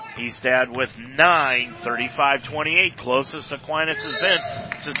 Hestad with 9, 35-28, closest Aquinas has been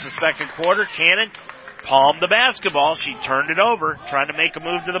since the second quarter. Cannon palmed the basketball. She turned it over, trying to make a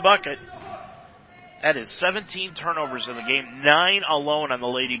move to the bucket. That is 17 turnovers in the game, 9 alone on the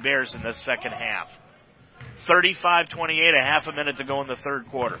Lady Bears in this second half. 35-28, a half a minute to go in the third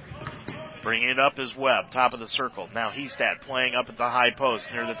quarter. Bringing it up is Webb, top of the circle. Now Hestad playing up at the high post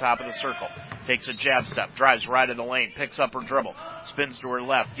near the top of the circle. Takes a jab step, drives right of the lane, picks up her dribble, spins to her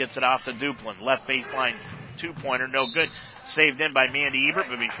left, gets it off to Duplin. Left baseline two-pointer, no good. Saved in by Mandy Ebert,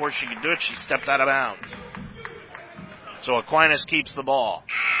 but before she could do it, she stepped out of bounds. So Aquinas keeps the ball.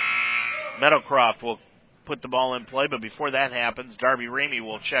 Meadowcroft will put the ball in play, but before that happens, Darby Ramey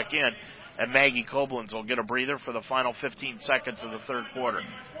will check in, and Maggie Koblenz will get a breather for the final 15 seconds of the third quarter.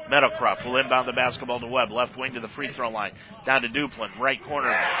 Meadowcroft will inbound the basketball to Webb, left wing to the free throw line. Down to Duplin, right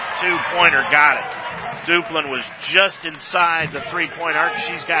corner, two-pointer, got it. Duplin was just inside the three-point arc.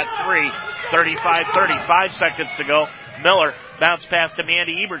 She's got 3, 35 seconds to go. Miller bounce pass to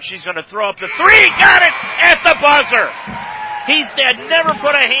Mandy Ebert. She's going to throw up the 3, got it at the buzzer. Hestad never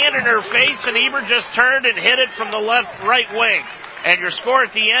put a hand in her face, and Ebert just turned and hit it from the right wing. And your score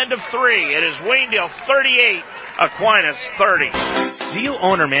at the end of 3, it is Waynedale 38, Aquinas 30. Do you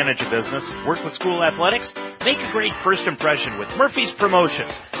own or manage a business? Work with school athletics? Make a great first impression with Murphy's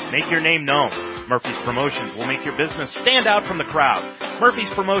Promotions. Make your name known. Murphy's Promotions will make your business stand out from the crowd. Murphy's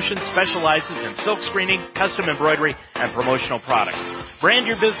Promotions specializes in silk screening, custom embroidery, and promotional products. Brand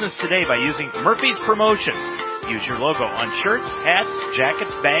your business today by using Murphy's Promotions. Use your logo on shirts, hats,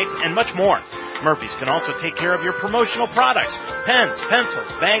 jackets, bags, and much more. Murphy's can also take care of your promotional products, pens,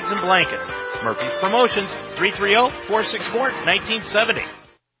 pencils, bags, and blankets. Murphy's Promotions, 330-464-1970.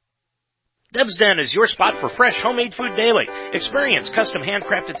 Deb's Den is your spot for fresh homemade food daily. Experience custom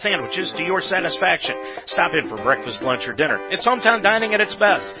handcrafted sandwiches to your satisfaction. Stop in for breakfast, lunch, or dinner. It's hometown dining at its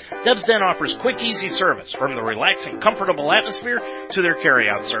best. Deb's Den offers quick, easy service, from the relaxing, comfortable atmosphere to their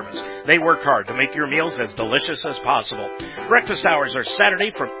carry-out service. They work hard to make your meals as delicious as possible. Breakfast hours are Saturday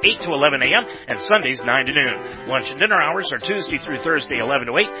from 8 to 11 a.m. and Sundays 9 to noon. Lunch and dinner hours are Tuesday through Thursday 11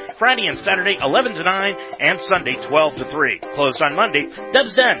 to 8, Friday and Saturday 11 to 9, and Sunday 12 to 3. Closed on Monday.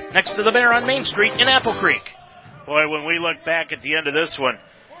 Deb's Den, next to the Bear on Main Street in Apple Creek. Boy, when we look back at the end of this one,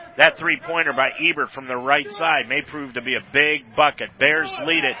 that three-pointer by Ebert from the right side may prove to be a big bucket. Bears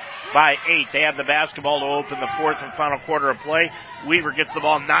lead it by 8. They have the basketball to open the fourth and final quarter of play. Weaver gets the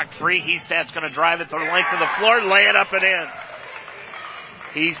ball knocked free. Hestad's going to drive it to the length of the floor, lay it up and in.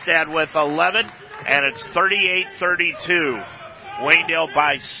 Hestad with 11, and it's 38-32. Waynedale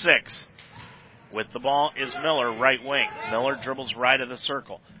by 6. With the ball is Miller, right wing. Miller dribbles right of the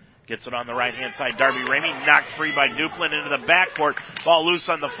circle. Gets it on the right-hand side. Darby Ramey knocked free by Duplin into the backcourt. Ball loose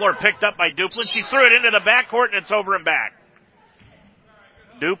on the floor. Picked up by Duplin. She threw it into the backcourt, and it's over and back.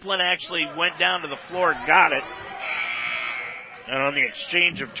 Duplin actually went down to the floor, got it. And on the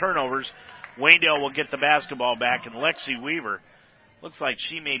exchange of turnovers, Waynedale will get the basketball back, and Lexi Weaver looks like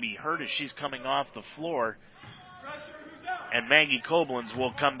she may be hurt as she's coming off the floor. And Maggie Koblenz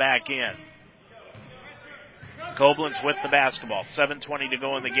will come back in. Koblenz with the basketball. 7:20 to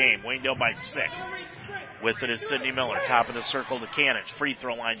go in the game. Waynedale by 6. With it is Sydney Miller. Top of the circle to Cannons. Free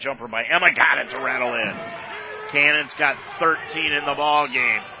throw line jumper by Emma. Got it to rattle in. Cannons got 13 in the ball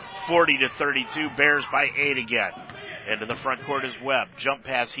game. 40-32. Bears by 8 again. Into the front court is Webb. Jump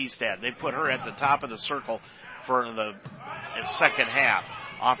pass Hestad. They put her at the top of the circle for the second half.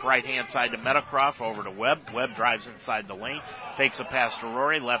 Off right-hand side to Meadowcroft, over to Webb. Webb drives inside the lane, takes a pass to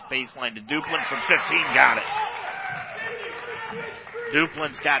Rory, left baseline to Duplin from 15, got it.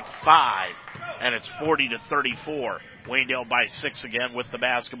 Duplin's got 5, and it's 40-34. Waynedale by 6 again with the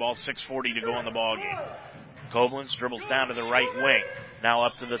basketball, 6:40 to go in the ballgame. Koblenz dribbles down to the right wing, now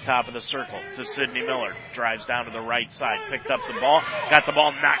up to the top of the circle to Sydney Miller. Drives down to the right side, picked up the ball, got the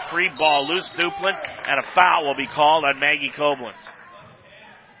ball knocked free, ball loose, Duplin, and a foul will be called on Maggie Koblenz.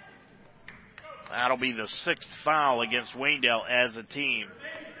 That'll be the 6th foul against Waynedale as a team.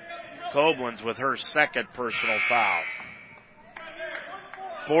 Koblenz with her second personal foul.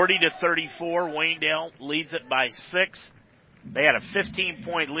 40-34, Waynedale leads it by 6. They had a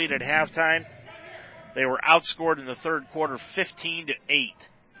 15-point lead at halftime. They were outscored in the third quarter 15-8.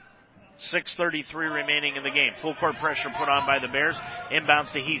 6:33 remaining in the game. Full court pressure put on by the Bears.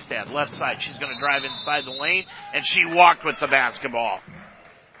 Inbounds to Hestad, left side. She's going to drive inside the lane, and she walked with the basketball.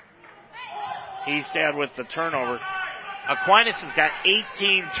 Hestad with the turnover. Aquinas has got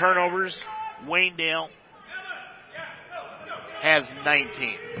 18 turnovers. Waynedale has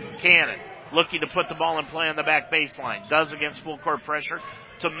 19. Cannon looking to put the ball in play on the back baseline. Does against full court pressure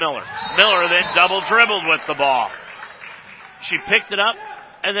to Miller. Miller then double dribbled with the ball. She picked it up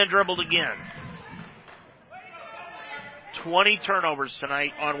and then dribbled again. 20 turnovers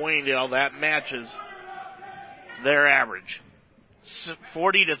tonight on Waynedale. That matches their average.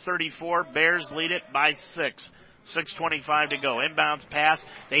 40-34. Bears lead it by 6. 6:25 to go. Inbounds pass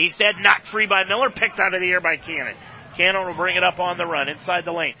to Hestad. Knocked free by Miller. Picked out of the air by Cannon. Cannon will bring it up on the run inside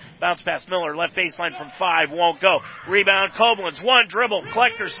the lane. Bounce pass Miller. Left baseline from 5. Won't go. Rebound Koblenz. One dribble.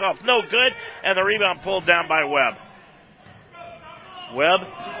 Collect herself. No good. And the rebound pulled down by Webb. Webb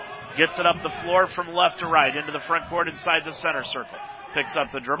gets it up the floor from left to right into the front court inside the center circle. Picks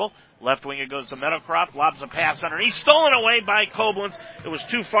up the dribble. Left wing it goes to Meadowcroft. Lobs a pass underneath. Stolen away by Koblenz. It was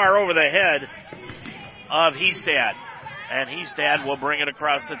too far over the head of Hestad. And Hestad will bring it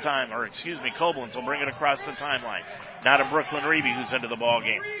across the Koblenz will bring it across the timeline. Now to Brooklyn Reeby, who's into the ball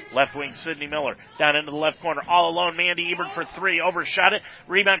game. Left wing Sydney Miller. Down into the left corner. All alone, Mandy Ebert for 3. Overshot it.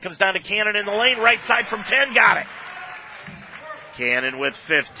 Rebound comes down to Cannon in the lane. Right side from 10. Got it. Cannon with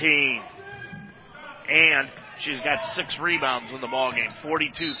 15. And she's got 6 rebounds in the ball game.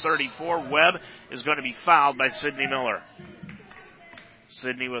 42-34. Webb is going to be fouled by Sydney Miller.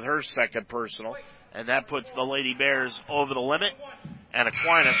 Sydney with her second personal. And that puts the Lady Bears over the limit. And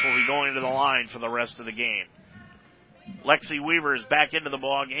Aquinas will be going to the line for the rest of the game. Lexi Weaver is back into the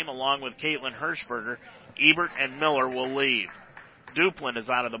ball game along with Caitlin Hirschberger. Ebert and Miller will leave. Duplin is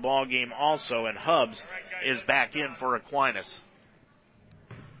out of the ball game also, and Hubbs is back in for Aquinas.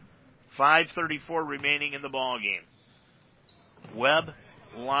 5:34 remaining in the ball game. Webb,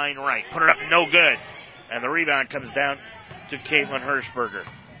 line right. Put it up, no good. And the rebound comes down to Caitlin Hirschberger.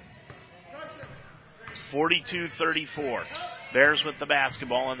 42-34. Bears with the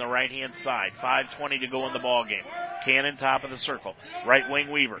basketball on the right-hand side. 5:20 to go in the ball game. Cannon, top of the circle. Right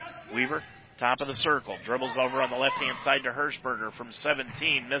wing Weaver. Weaver, top of the circle. Dribbles over on the left-hand side to Hirschberger from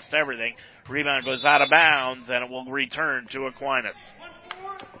 17. Missed everything. Rebound goes out of bounds, and it will return to Aquinas.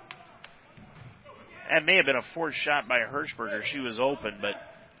 That may have been a forced shot by Hirschberger. She was open, but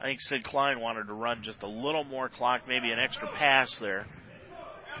I think Sid Klein wanted to run just a little more clock, maybe an extra pass there.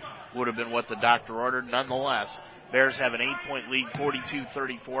 Would have been what the doctor ordered. Nonetheless, Bears have an 8-point lead,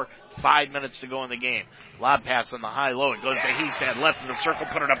 42-34. 5 minutes to go in the game. Lob pass on the high-low. It goes to Hestad. Left of the circle.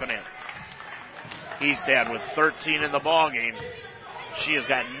 Put it up and in. Hestad with 13 in the ball game. She has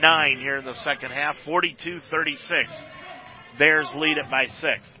got 9 here in the second half. 42-36. Bears lead it by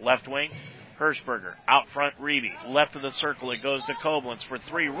 6. Left wing, Hirschberger. Out front, Reeby. Left of the circle. It goes to Koblenz for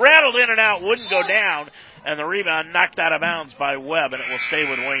 3. Rattled in and out. Wouldn't go down. And the rebound knocked out of bounds by Webb, and it will stay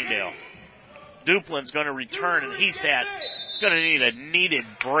with Waynedale. Duplin's going to return, and Hestad is going to need a needed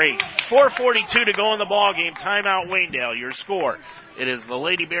break. 4:42 to go in the ball game. Timeout, Waynedale. Your score. It is the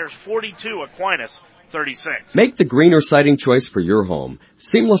Lady Bears 42, Aquinas 36. Make the greener siding choice for your home.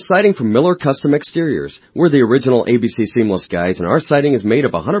 Seamless siding from Miller Custom Exteriors. We're the original ABC Seamless guys, and our siding is made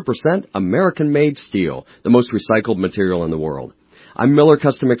of 100% American-made steel, the most recycled material in the world. I'm Miller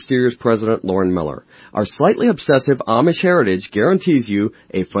Custom Exteriors President Lauren Miller. Our slightly obsessive Amish heritage guarantees you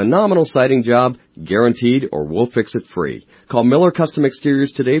a phenomenal siding job, guaranteed, or we'll fix it free. Call Miller Custom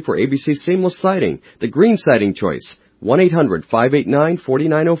Exteriors today for ABC Seamless Siding, the green siding choice.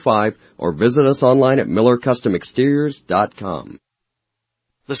 1-800-589-4905 or visit us online at MillerCustomExteriors.com.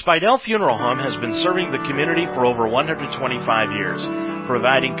 The Spidell Funeral Home has been serving the community for over 125 years,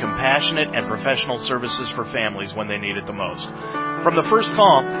 providing compassionate and professional services for families when they need it the most. From the first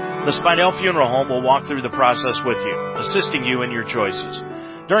call, the Spidell Funeral Home will walk through the process with you, assisting you in your choices.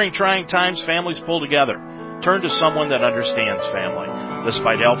 During trying times, families pull together. Turn to someone that understands family. The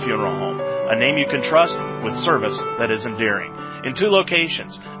Spidell Funeral Home, a name you can trust with service that is endearing. In 2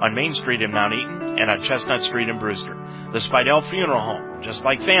 locations, on Main Street in Mount Eaton and on Chestnut Street in Brewster. The Spidell Funeral Home, just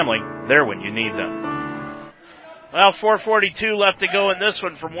like family, there when you need them. Well, 4:42 left to go in this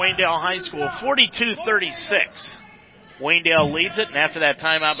one from Waynedale High School. 42-36. Waynedale leads it, and after that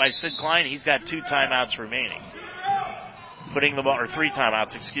timeout by Sid Klein, he's got 2 timeouts remaining. Putting the ball, or 3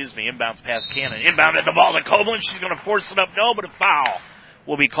 timeouts, inbounds past Cannon. Inbounded the ball to Koblenz. She's going to force it up. No, but a foul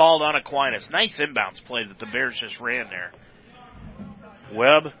will be called on Aquinas. Nice inbounds play that the Bears just ran there.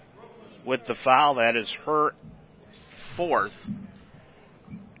 Webb with the foul. That is her 4th.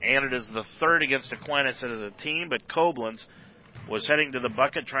 And it is the 3rd against Aquinas as a team, but Koblenz was heading to the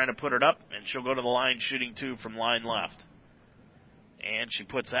bucket trying to put it up, and she'll go to the line shooting 2 from line left. And she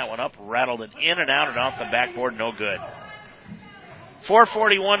puts that one up, rattled it in and out and off the backboard, no good.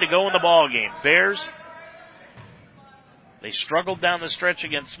 4:41 to go in the ball game. Bears, they struggled down the stretch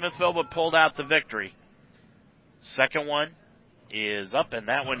against Smithville but pulled out the victory. Second one is up, and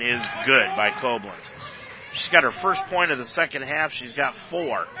that one is good by Koblenz. She's got her first point of the second half. She's got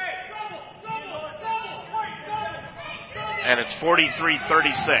 4. And it's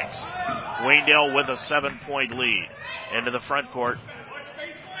 43-36. Waynedale with a 7-point lead. Into the front court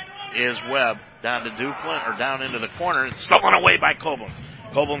is Webb. Down to Duplin, or down into the corner. It's stolen away by Koblenz.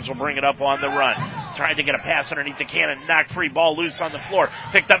 Koblenz will bring it up on the run. Trying to get a pass underneath the cannon. Knocked free. Ball loose on the floor.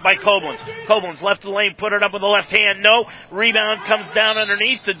 Picked up by Koblenz. Koblenz left the lane. Put it up with the left hand. No. Rebound comes down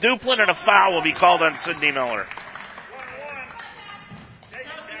underneath to Duplin, and a foul will be called on Sydney Miller.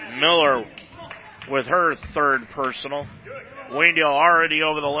 Miller with her third personal. Waynedale already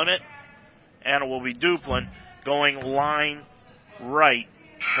over the limit. And it will be Duplin going line right.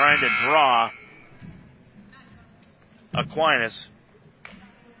 Trying to draw Aquinas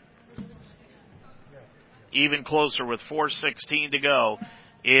even closer with 4:16 to go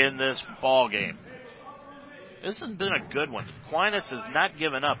in this ball game. This has been a good one. Aquinas has not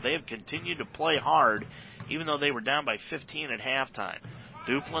given up. They have continued to play hard, even though they were down by 15 at halftime.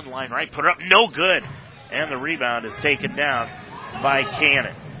 Duplin, line right, put it up, no good. And the rebound is taken down by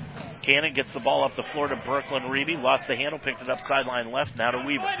Cannon. Cannon gets the ball up the floor to Brooklyn Reeby. Lost the handle, picked it up sideline left. Now to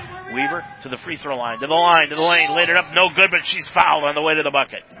Weaver. Weaver to the free throw line, to the line, to the lane. Laid it up, no good, but she's fouled on the way to the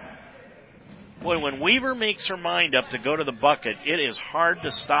bucket. Boy, when Weaver makes her mind up to go to the bucket, it is hard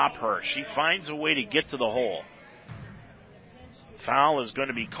to stop her. She finds a way to get to the hole. Foul is going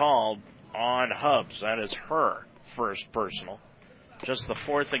to be called on Hubbs. That is her first personal. Just the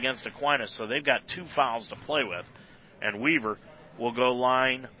fourth against Aquinas, so they've got 2 fouls to play with. And Weaver will go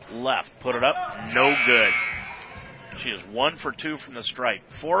line left. Put it up. No good. She is 1 for 2 from the stripe.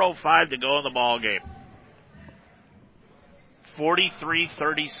 4:05 to go in the ball game.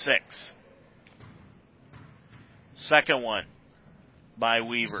 43-36. Second one by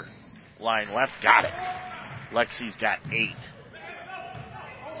Weaver. Line left. Got it. Lexi's got 8.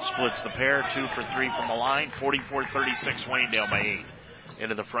 Splits the pair. 2 for 3 from the line. 44-36. Waynedale by 8.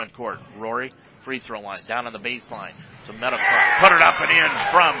 Into the front court. Rory, free throw line. Down on the baseline to Meadowcroft. Put it up and in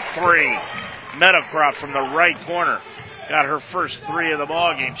from 3. Meadowcroft from the right corner. Got her first 3 of the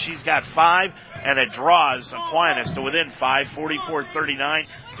ball game. She's got 5, and it draws Aquinas to within 5. 44-39.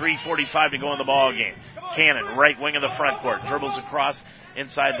 3:45 to go in the ball game. Cannon, right wing of the front court. Dribbles across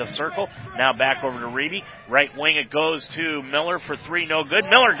inside the circle. Now back over to Reeby. Right wing it goes to Miller for 3. No good.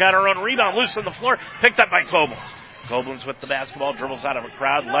 Miller got her own rebound. Loose on the floor. Picked up by Koblenz. Koblenz with the basketball. Dribbles out of a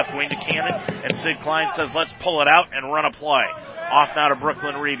crowd. Left wing to Cannon. And Sid Klein says, let's pull it out and run a play. Off now to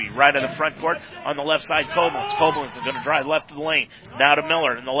Brooklyn Reeby. Right of the front court. On the left side, Koblenz. Koblenz is going to drive left of the lane. Now to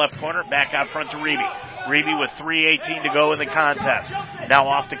Miller in the left corner. Back out front to Reeby. Reeby with 3:18 to go in the contest. Now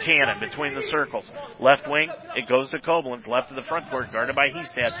off to Cannon between the circles. Left wing, it goes to Koblenz. Left of the front court, guarded by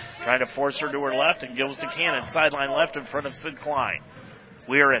Hestad. Trying to force her to her left and gives to Cannon. Sideline left in front of Sid Klein.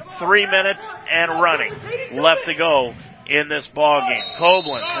 We are at 3 minutes and running left to go in this ball game.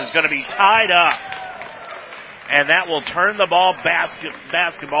 Koblenz is going to be tied up. And that will turn the ball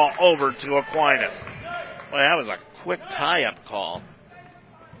basketball over to Aquinas. Well, that was a quick tie-up call.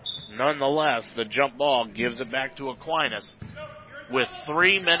 Nonetheless, the jump ball gives it back to Aquinas with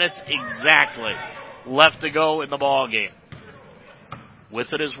 3 minutes exactly left to go in the ball game.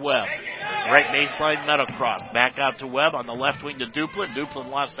 With it is Webb. Right baseline, Meadowcroft. Back out to Webb on the left wing to Duplin. Duplin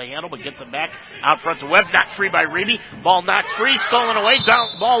lost the handle but gets it back out front to Webb. Knocked free by Reeby. Ball knocked free, stolen away.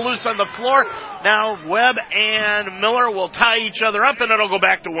 Ball loose on the floor. Now Webb and Miller will tie each other up and it'll go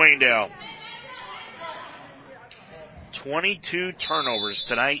back to Waynedale. 22 turnovers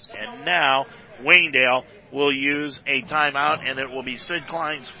tonight, and now Waynedale will use a timeout, and it will be Sid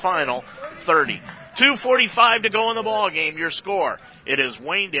Klein's final 30. 2:45 to go in the ball game. Your score. It is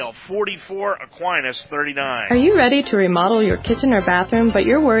Waynedale 44, Aquinas 39. Are you ready to remodel your kitchen or bathroom, but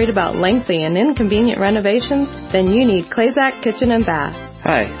you're worried about lengthy and inconvenient renovations? Then you need Klazak Kitchen and Bath.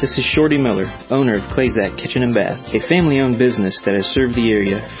 Hi, this is Shorty Miller, owner of Klazak Kitchen and Bath, a family-owned business that has served the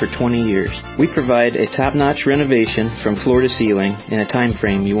area for 20 years. We provide a top-notch renovation from floor to ceiling in a time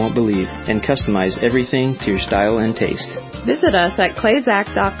frame you won't believe, and customize everything to your style and taste. Visit us at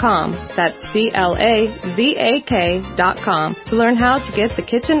Klazak.com, that's CLAZAK.com, to learn how to get the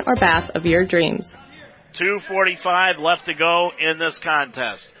kitchen or bath of your dreams. 2:45 left to go in this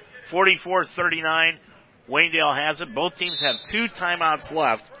contest. 44-39. Waynedale has it. Both teams have 2 timeouts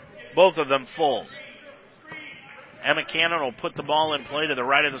left, both of them fulls. Emma Cannon will put the ball in play to the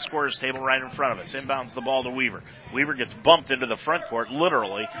right of the scorer's table right in front of us. Inbounds the ball to Weaver. Weaver gets bumped into the front court,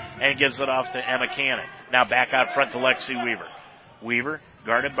 literally, and gives it off to Emma Cannon. Now back out front to Lexi Weaver. Weaver,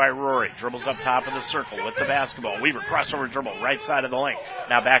 guarded by Rory, dribbles up top of the circle with the basketball. Weaver, crossover dribble, right side of the lane.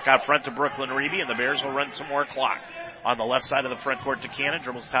 Now back out front to Brooklyn Reeby, and the Bears will run some more clock. On the left side of the front court to Cannon,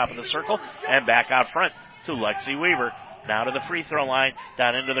 dribbles top of the circle, and back out front to Lexi Weaver. Now to the free throw line,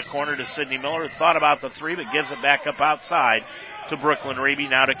 down into the corner to Sydney Miller, who thought about the three, but gives it back up outside to Brooklyn Reeby,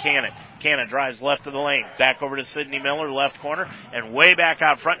 now to Cannon. Cannon drives left of the lane, back over to Sydney Miller, left corner, and way back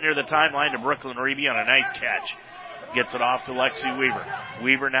out front near the timeline to Brooklyn Reeby on a nice catch. Gets it off to Lexi Weaver.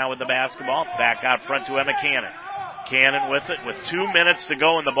 Weaver now with the basketball, back out front to Emma Cannon. Cannon with it with 2 minutes to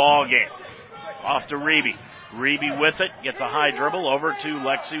go in the ball game. Off to Reeby. Reeby with it, gets a high dribble over to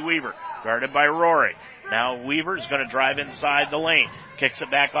Lexi Weaver, guarded by Rory. Now Weaver's going to drive inside the lane. Kicks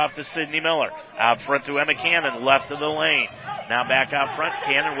it back off to Sydney Miller. Out front to Emma Cannon, left of the lane. Now back out front,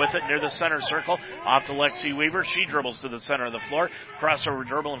 Cannon with it near the center circle. Off to Lexi Weaver. She dribbles to the center of the floor. Crossover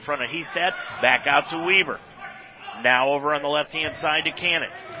dribble in front of Hestad. Back out to Weaver. Now over on the left-hand side to Cannon.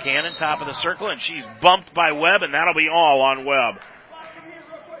 Cannon, top of the circle, and she's bumped by Webb, and that'll be all on Webb.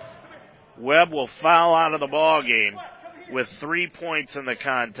 Webb will foul out of the ball game with 3 points in the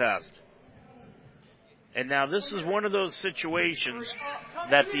contest. And now this is one of those situations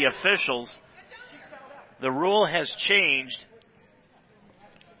that the officials, the rule has changed,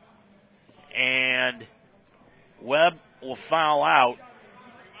 and Webb will foul out,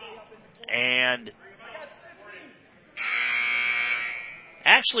 and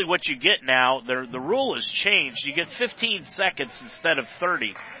actually what you get now, the rule has changed. You get 15 seconds instead of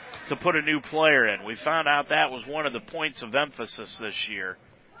 30 to put a new player in. We found out that was one of the points of emphasis this year.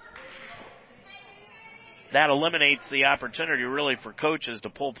 That eliminates the opportunity really for coaches to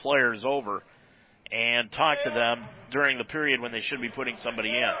pull players over and talk to them during the period when they should be putting somebody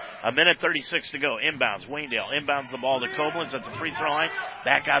in. 1:36 to go. Inbounds. Waynedale inbounds the ball to Koblenz at the free throw line.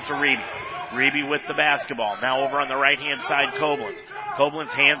 Back out to Reeby. Reeby with the basketball. Now over on the right-hand side, Koblenz. Koblenz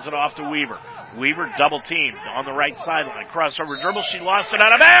hands it off to Weaver. Weaver double teamed on the right sideline. Crossover dribble. She lost it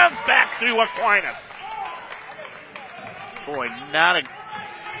out of bounds. Back to Aquinas. Boy, not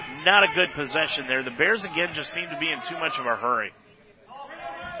a good possession there. The Bears again just seem to be in too much of a hurry.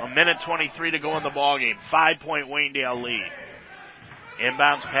 1:23 to go in the ball game. 5-point Waynedale lead.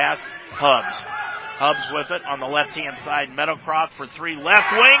 Inbounds pass, Hubbs. Hubbs with it on the left-hand side. Meadowcroft for three.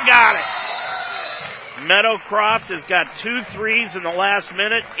 Left wing, got it. Meadowcroft has got 2 threes in the last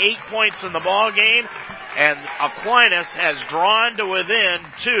minute. 8 points in the ball game. And Aquinas has drawn to within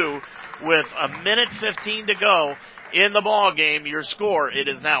 2 with 1:15 to go in the ball game. Your score, it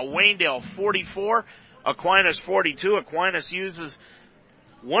is now Waynedale 44, Aquinas 42. Aquinas uses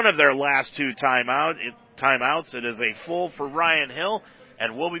one of their last 2 timeouts. It is a full for Ryan Hill,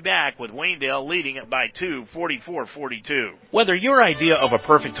 and we'll be back with Waynedale leading it by 2, 44-42. Whether your idea of a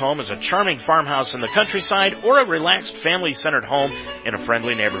perfect home is a charming farmhouse in the countryside or a relaxed family-centered home in a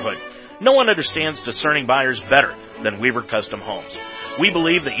friendly neighborhood, no one understands discerning buyers better than Weaver Custom Homes. We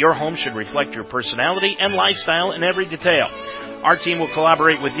believe that your home should reflect your personality and lifestyle in every detail. Our team will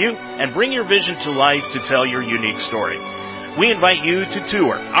collaborate with you and bring your vision to life to tell your unique story. We invite you to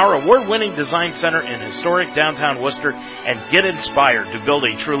tour our award-winning design center in historic downtown Worcester and get inspired to build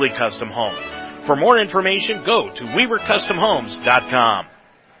a truly custom home. For more information, go to WeaverCustomHomes.com.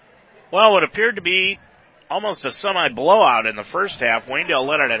 Well, it appeared to be almost a semi-blowout in the first half. Waynedale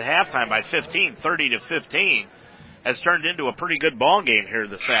led it at halftime by 15, 30-15. Has turned into a pretty good ball game here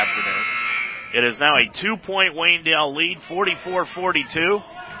this afternoon. It is now a 2-point Waynedale lead, 44-42.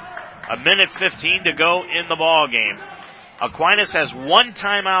 1:15 to go in the ball game. Aquinas has 1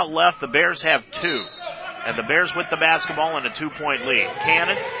 timeout left. The Bears have 2. And the Bears with the basketball in a 2-point lead.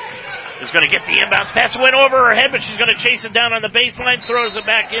 Cannon is going to get the inbounds pass. It went over her head, but she's going to chase it down on the baseline, throws it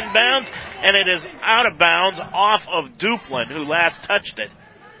back inbounds, and it is out of bounds off of Duplin, who last touched it.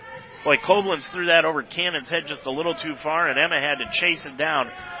 Boy, Koblenz threw that over Cannon's head just a little too far, and Emma had to chase it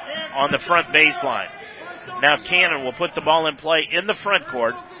down on the front baseline. Now Cannon will put the ball in play in the front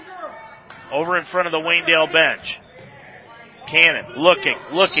court, over in front of the Waynedale bench. Cannon looking,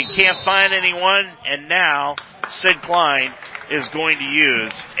 can't find anyone, and now Sid Klein is going to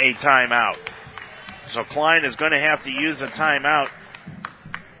use a timeout. So Klein is going to have to use a timeout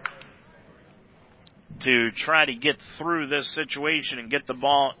to try to get through this situation and get the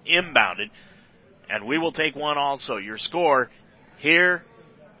ball inbounded. And we will take one also. Your score here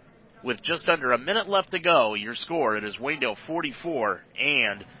with just under a minute left to go, your score, it is Waynedale 44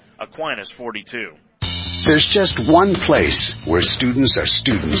 and Aquinas 42. There's just one place where students are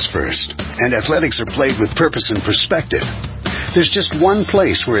students first, and athletics are played with purpose and perspective. There's just one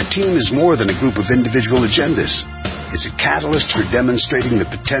place where a team is more than a group of individual agendas. It's a catalyst for demonstrating the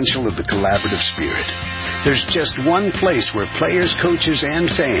potential of the collaborative spirit. There's just one place where players, coaches, and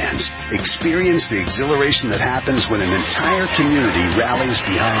fans experience the exhilaration that happens when an entire community rallies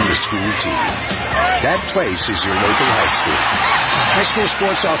behind the school team. That place is your local high school. High school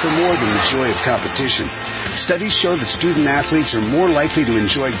sports offer more than the joy of competition. Studies show that student athletes are more likely to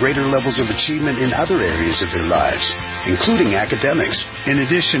enjoy greater levels of achievement in other areas of their lives, including academics. In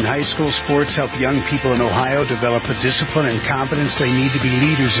addition, high school sports help young people in Ohio develop the discipline and confidence they need to be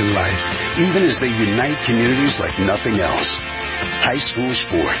leaders in life, even as they unite communities like nothing else. High school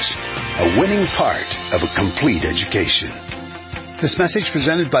sports, a winning part of a complete education. This message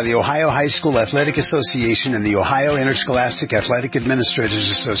presented by the Ohio High School Athletic Association and the Ohio Interscholastic Athletic Administrators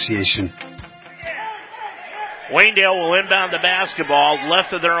Association. Waynedale will inbound the basketball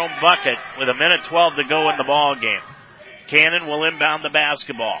left of their own bucket with 1:12 to go in the ball game. Cannon will inbound the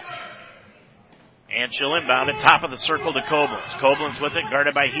basketball. And she'll inbound it top of the circle to Koblenz. Koblenz with it,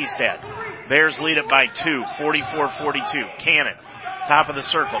 guarded by Hestad. Bears lead it by 2, 44-42. Cannon, top of the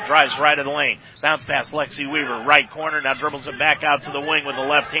circle, drives right of the lane. Bounce pass Lexi Weaver, right corner, now dribbles it back out to the wing with the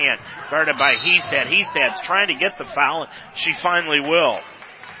left hand. Guarded by Hestad. Hestad's trying to get the foul. She finally will.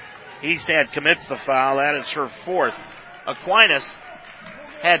 Hestad commits the foul. That is her 4th. Aquinas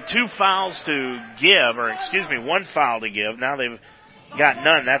had 2 fouls to give, or excuse me, 1 foul to give. Now they've got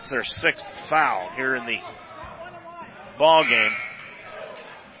none. That's their 6th foul here in the ball game.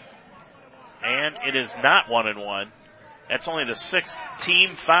 And it is not 1-1. That's only the 6th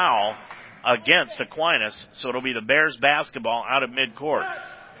team foul against Aquinas, so it'll be the Bears basketball out of midcourt.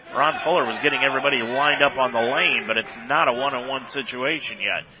 Ron Fuller was getting everybody lined up on the lane, but it's not a 1-on-1 situation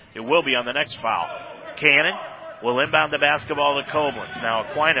yet. It will be on the next foul. Cannon will inbound the basketball to Koblenz. Now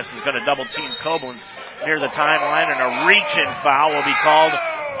Aquinas is going to double team Koblenz near the timeline, and a reach-in foul will be called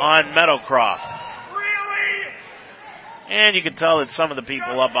on Meadowcroft. And you can tell that some of the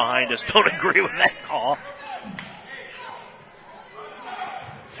people up behind us don't agree with that call.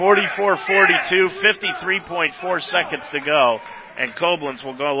 44-42, 53.4 seconds to go, and Koblenz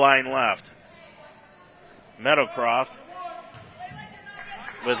will go line left. Meadowcroft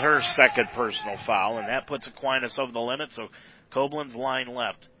with her 2nd personal foul, and that puts Aquinas over the limit, so Koblenz line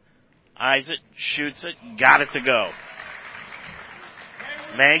left. Eyes it, shoots it, got it to go.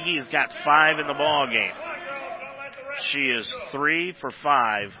 Maggie has got 5 in the ball game. She is 3 for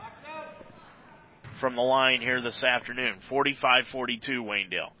 5 from the line here this afternoon. 45-42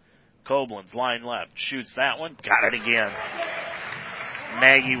 Waynedale. Koblenz line left, shoots that one, got it again.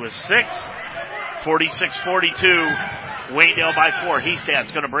 Maggie was 6. 46-42. Waynedale by 4.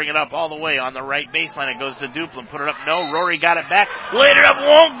 Hestad's going to bring it up all the way on the right baseline. It goes to Duplin. Put it up. No. Rory got it back. Laid it up.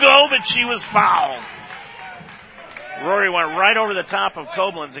 Won't go, but she was fouled. Rory went right over the top of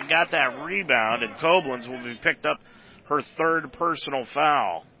Koblenz and got that rebound, and Koblenz will be picked up her 3rd personal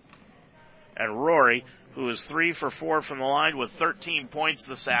foul. And Rory, who is 3 for 4 from the line with 13 points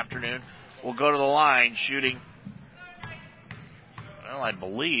this afternoon, will go to the line shooting. Well, I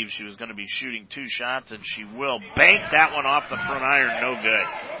believe she was going to be shooting 2 shots, and she will bank that one off the front iron. No good.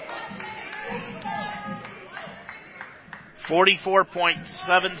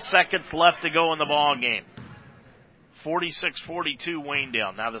 44.7 seconds left to go in the ball game. 46-42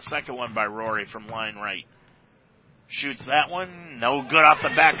 Waynedale. Now the second one by Rory from line right. Shoots that one. No good off the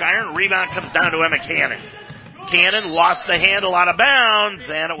back iron. Rebound comes down to Emma Cannon. Cannon lost the handle out of bounds,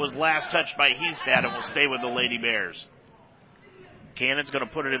 and it was last touched by Hestad and will stay with the Lady Bears. Cannon's going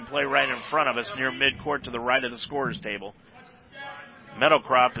to put it in play right in front of us near midcourt to the right of the scorer's table.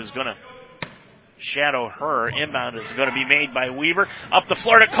 Meadowcroft is going to shadow her. Inbound is going to be made by Weaver. Up the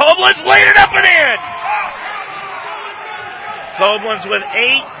floor to Koblenz. Laid it up and in! Koblenz with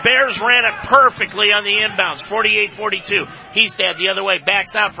 8. Bears ran it perfectly on the inbounds. 48-42. Hestad the other way.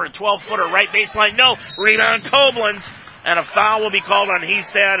 Backs out for a 12-footer. Right baseline. No. Rebound Koblenz. And a foul will be called on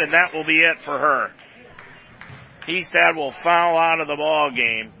Hestad, and that will be it for her. Hestad will foul out of the ball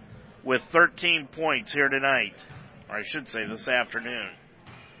game with 13 points here tonight. Or I should say this afternoon.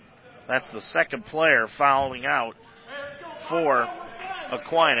 That's the 2nd player fouling out for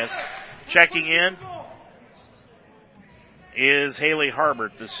Aquinas. Checking in is Haley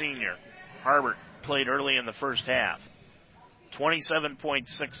Harbert, the senior. Harbert played early in the first half.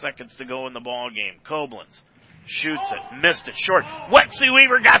 27.6 seconds to go in the ball game. Koblenz shoots it, missed it short. Lexi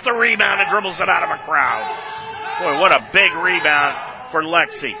Weaver got the rebound and dribbles it out of a crowd. Boy, what a big rebound for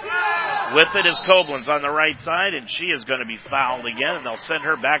Lexi. With it is Koblenz on the right side, and she is going to be fouled again, and they'll send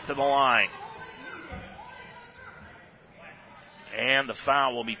her back to the line. And the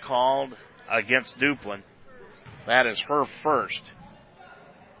foul will be called against Duplin. That is her 1st.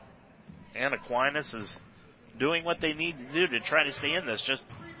 And Aquinas is doing what they need to do to try to stay in this, just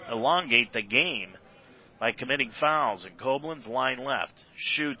elongate the game. by committing fouls, and Koblenz line left.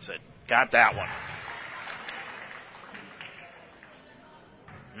 Shoots it. Got that one.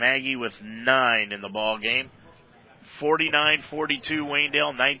 Maggie with 9 in the ball game. 49-42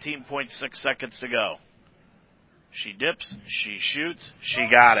 Waynedale, 19.6 seconds to go. She dips, she shoots, she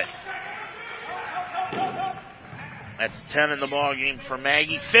got it. That's 10 in the ball game for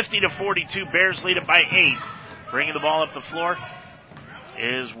Maggie. 50-42, Bears lead it by 8. Bringing the ball up the floor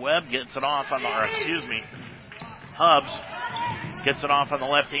is Webb, gets it off on Hubbs gets it off on the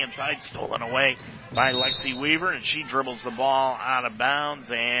left-hand side, stolen away by Lexi Weaver, and she dribbles the ball out of bounds,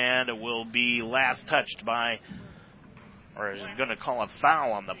 and it will be last touched by, or is going to call a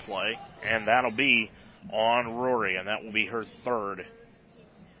foul on the play, and that'll be on Rory, and that will be her third.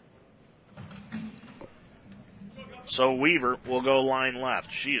 So Weaver will go line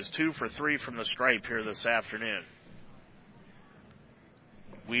left. She is 2 for 3 from the stripe here this afternoon.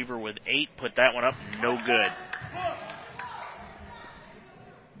 Weaver with 8, put that one up, no good.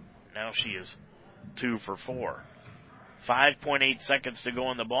 Now she is 2 for 4. 5.8 seconds to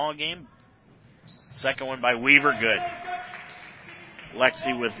go in the ball game. Second one by Weaver, good.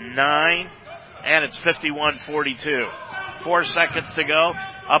 Lexi with 9, and it's 51-42. 4 seconds to go.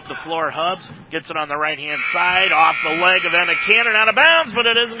 Up the floor, Hubbs gets it on the right-hand side, off the leg of Emma Cannon, out of bounds, but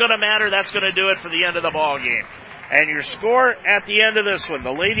it isn't going to matter. That's going to do it for the end of the ball game. And your score at the end of this one,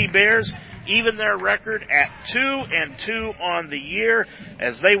 the Lady Bears even their record at 2-2 on the year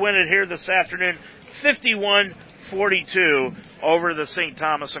as they win it here this afternoon, 51-42 over the St.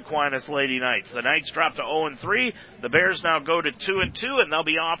 Thomas Aquinas Lady Knights. The Knights drop to 0-3. The Bears now go to 2-2, and they'll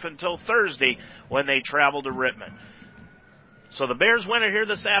be off until Thursday when they travel to Rittman. So the Bears win it here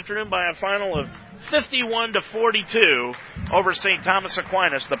this afternoon by a final of 51-42 over St. Thomas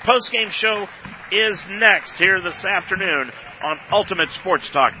Aquinas. The postgame show is next here this afternoon on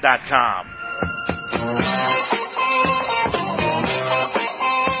UltimateSportsTalk.com.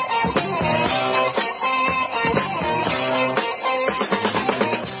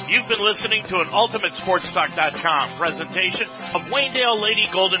 You've been listening to an UltimateSportsTalk.com presentation of Waynedale Lady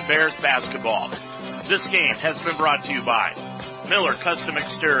Golden Bears basketball. This game has been brought to you by Miller Custom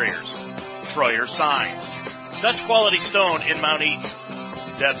Exteriors, Troyer Signs, Dutch Quality Stone in Mount Eaton,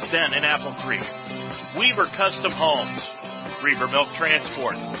 Deb's Den in Apple Creek, Weaver Custom Homes, Reaver Milk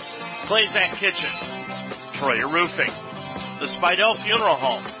Transport, Clayzak Kitchen, Troyer Roofing, the Spidell Funeral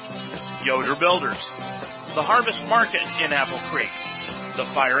Home, Yoder Builders, the Harvest Market in Apple Creek, the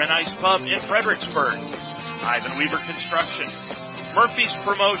Fire and Ice Pub in Fredericksburg, Ivan Weaver Construction, Murphy's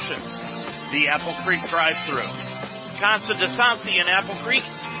Promotions, the Apple Creek Drive-Thru, Casa de Sansi in Apple Creek,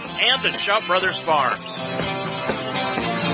 and the Shaw Brothers Farms.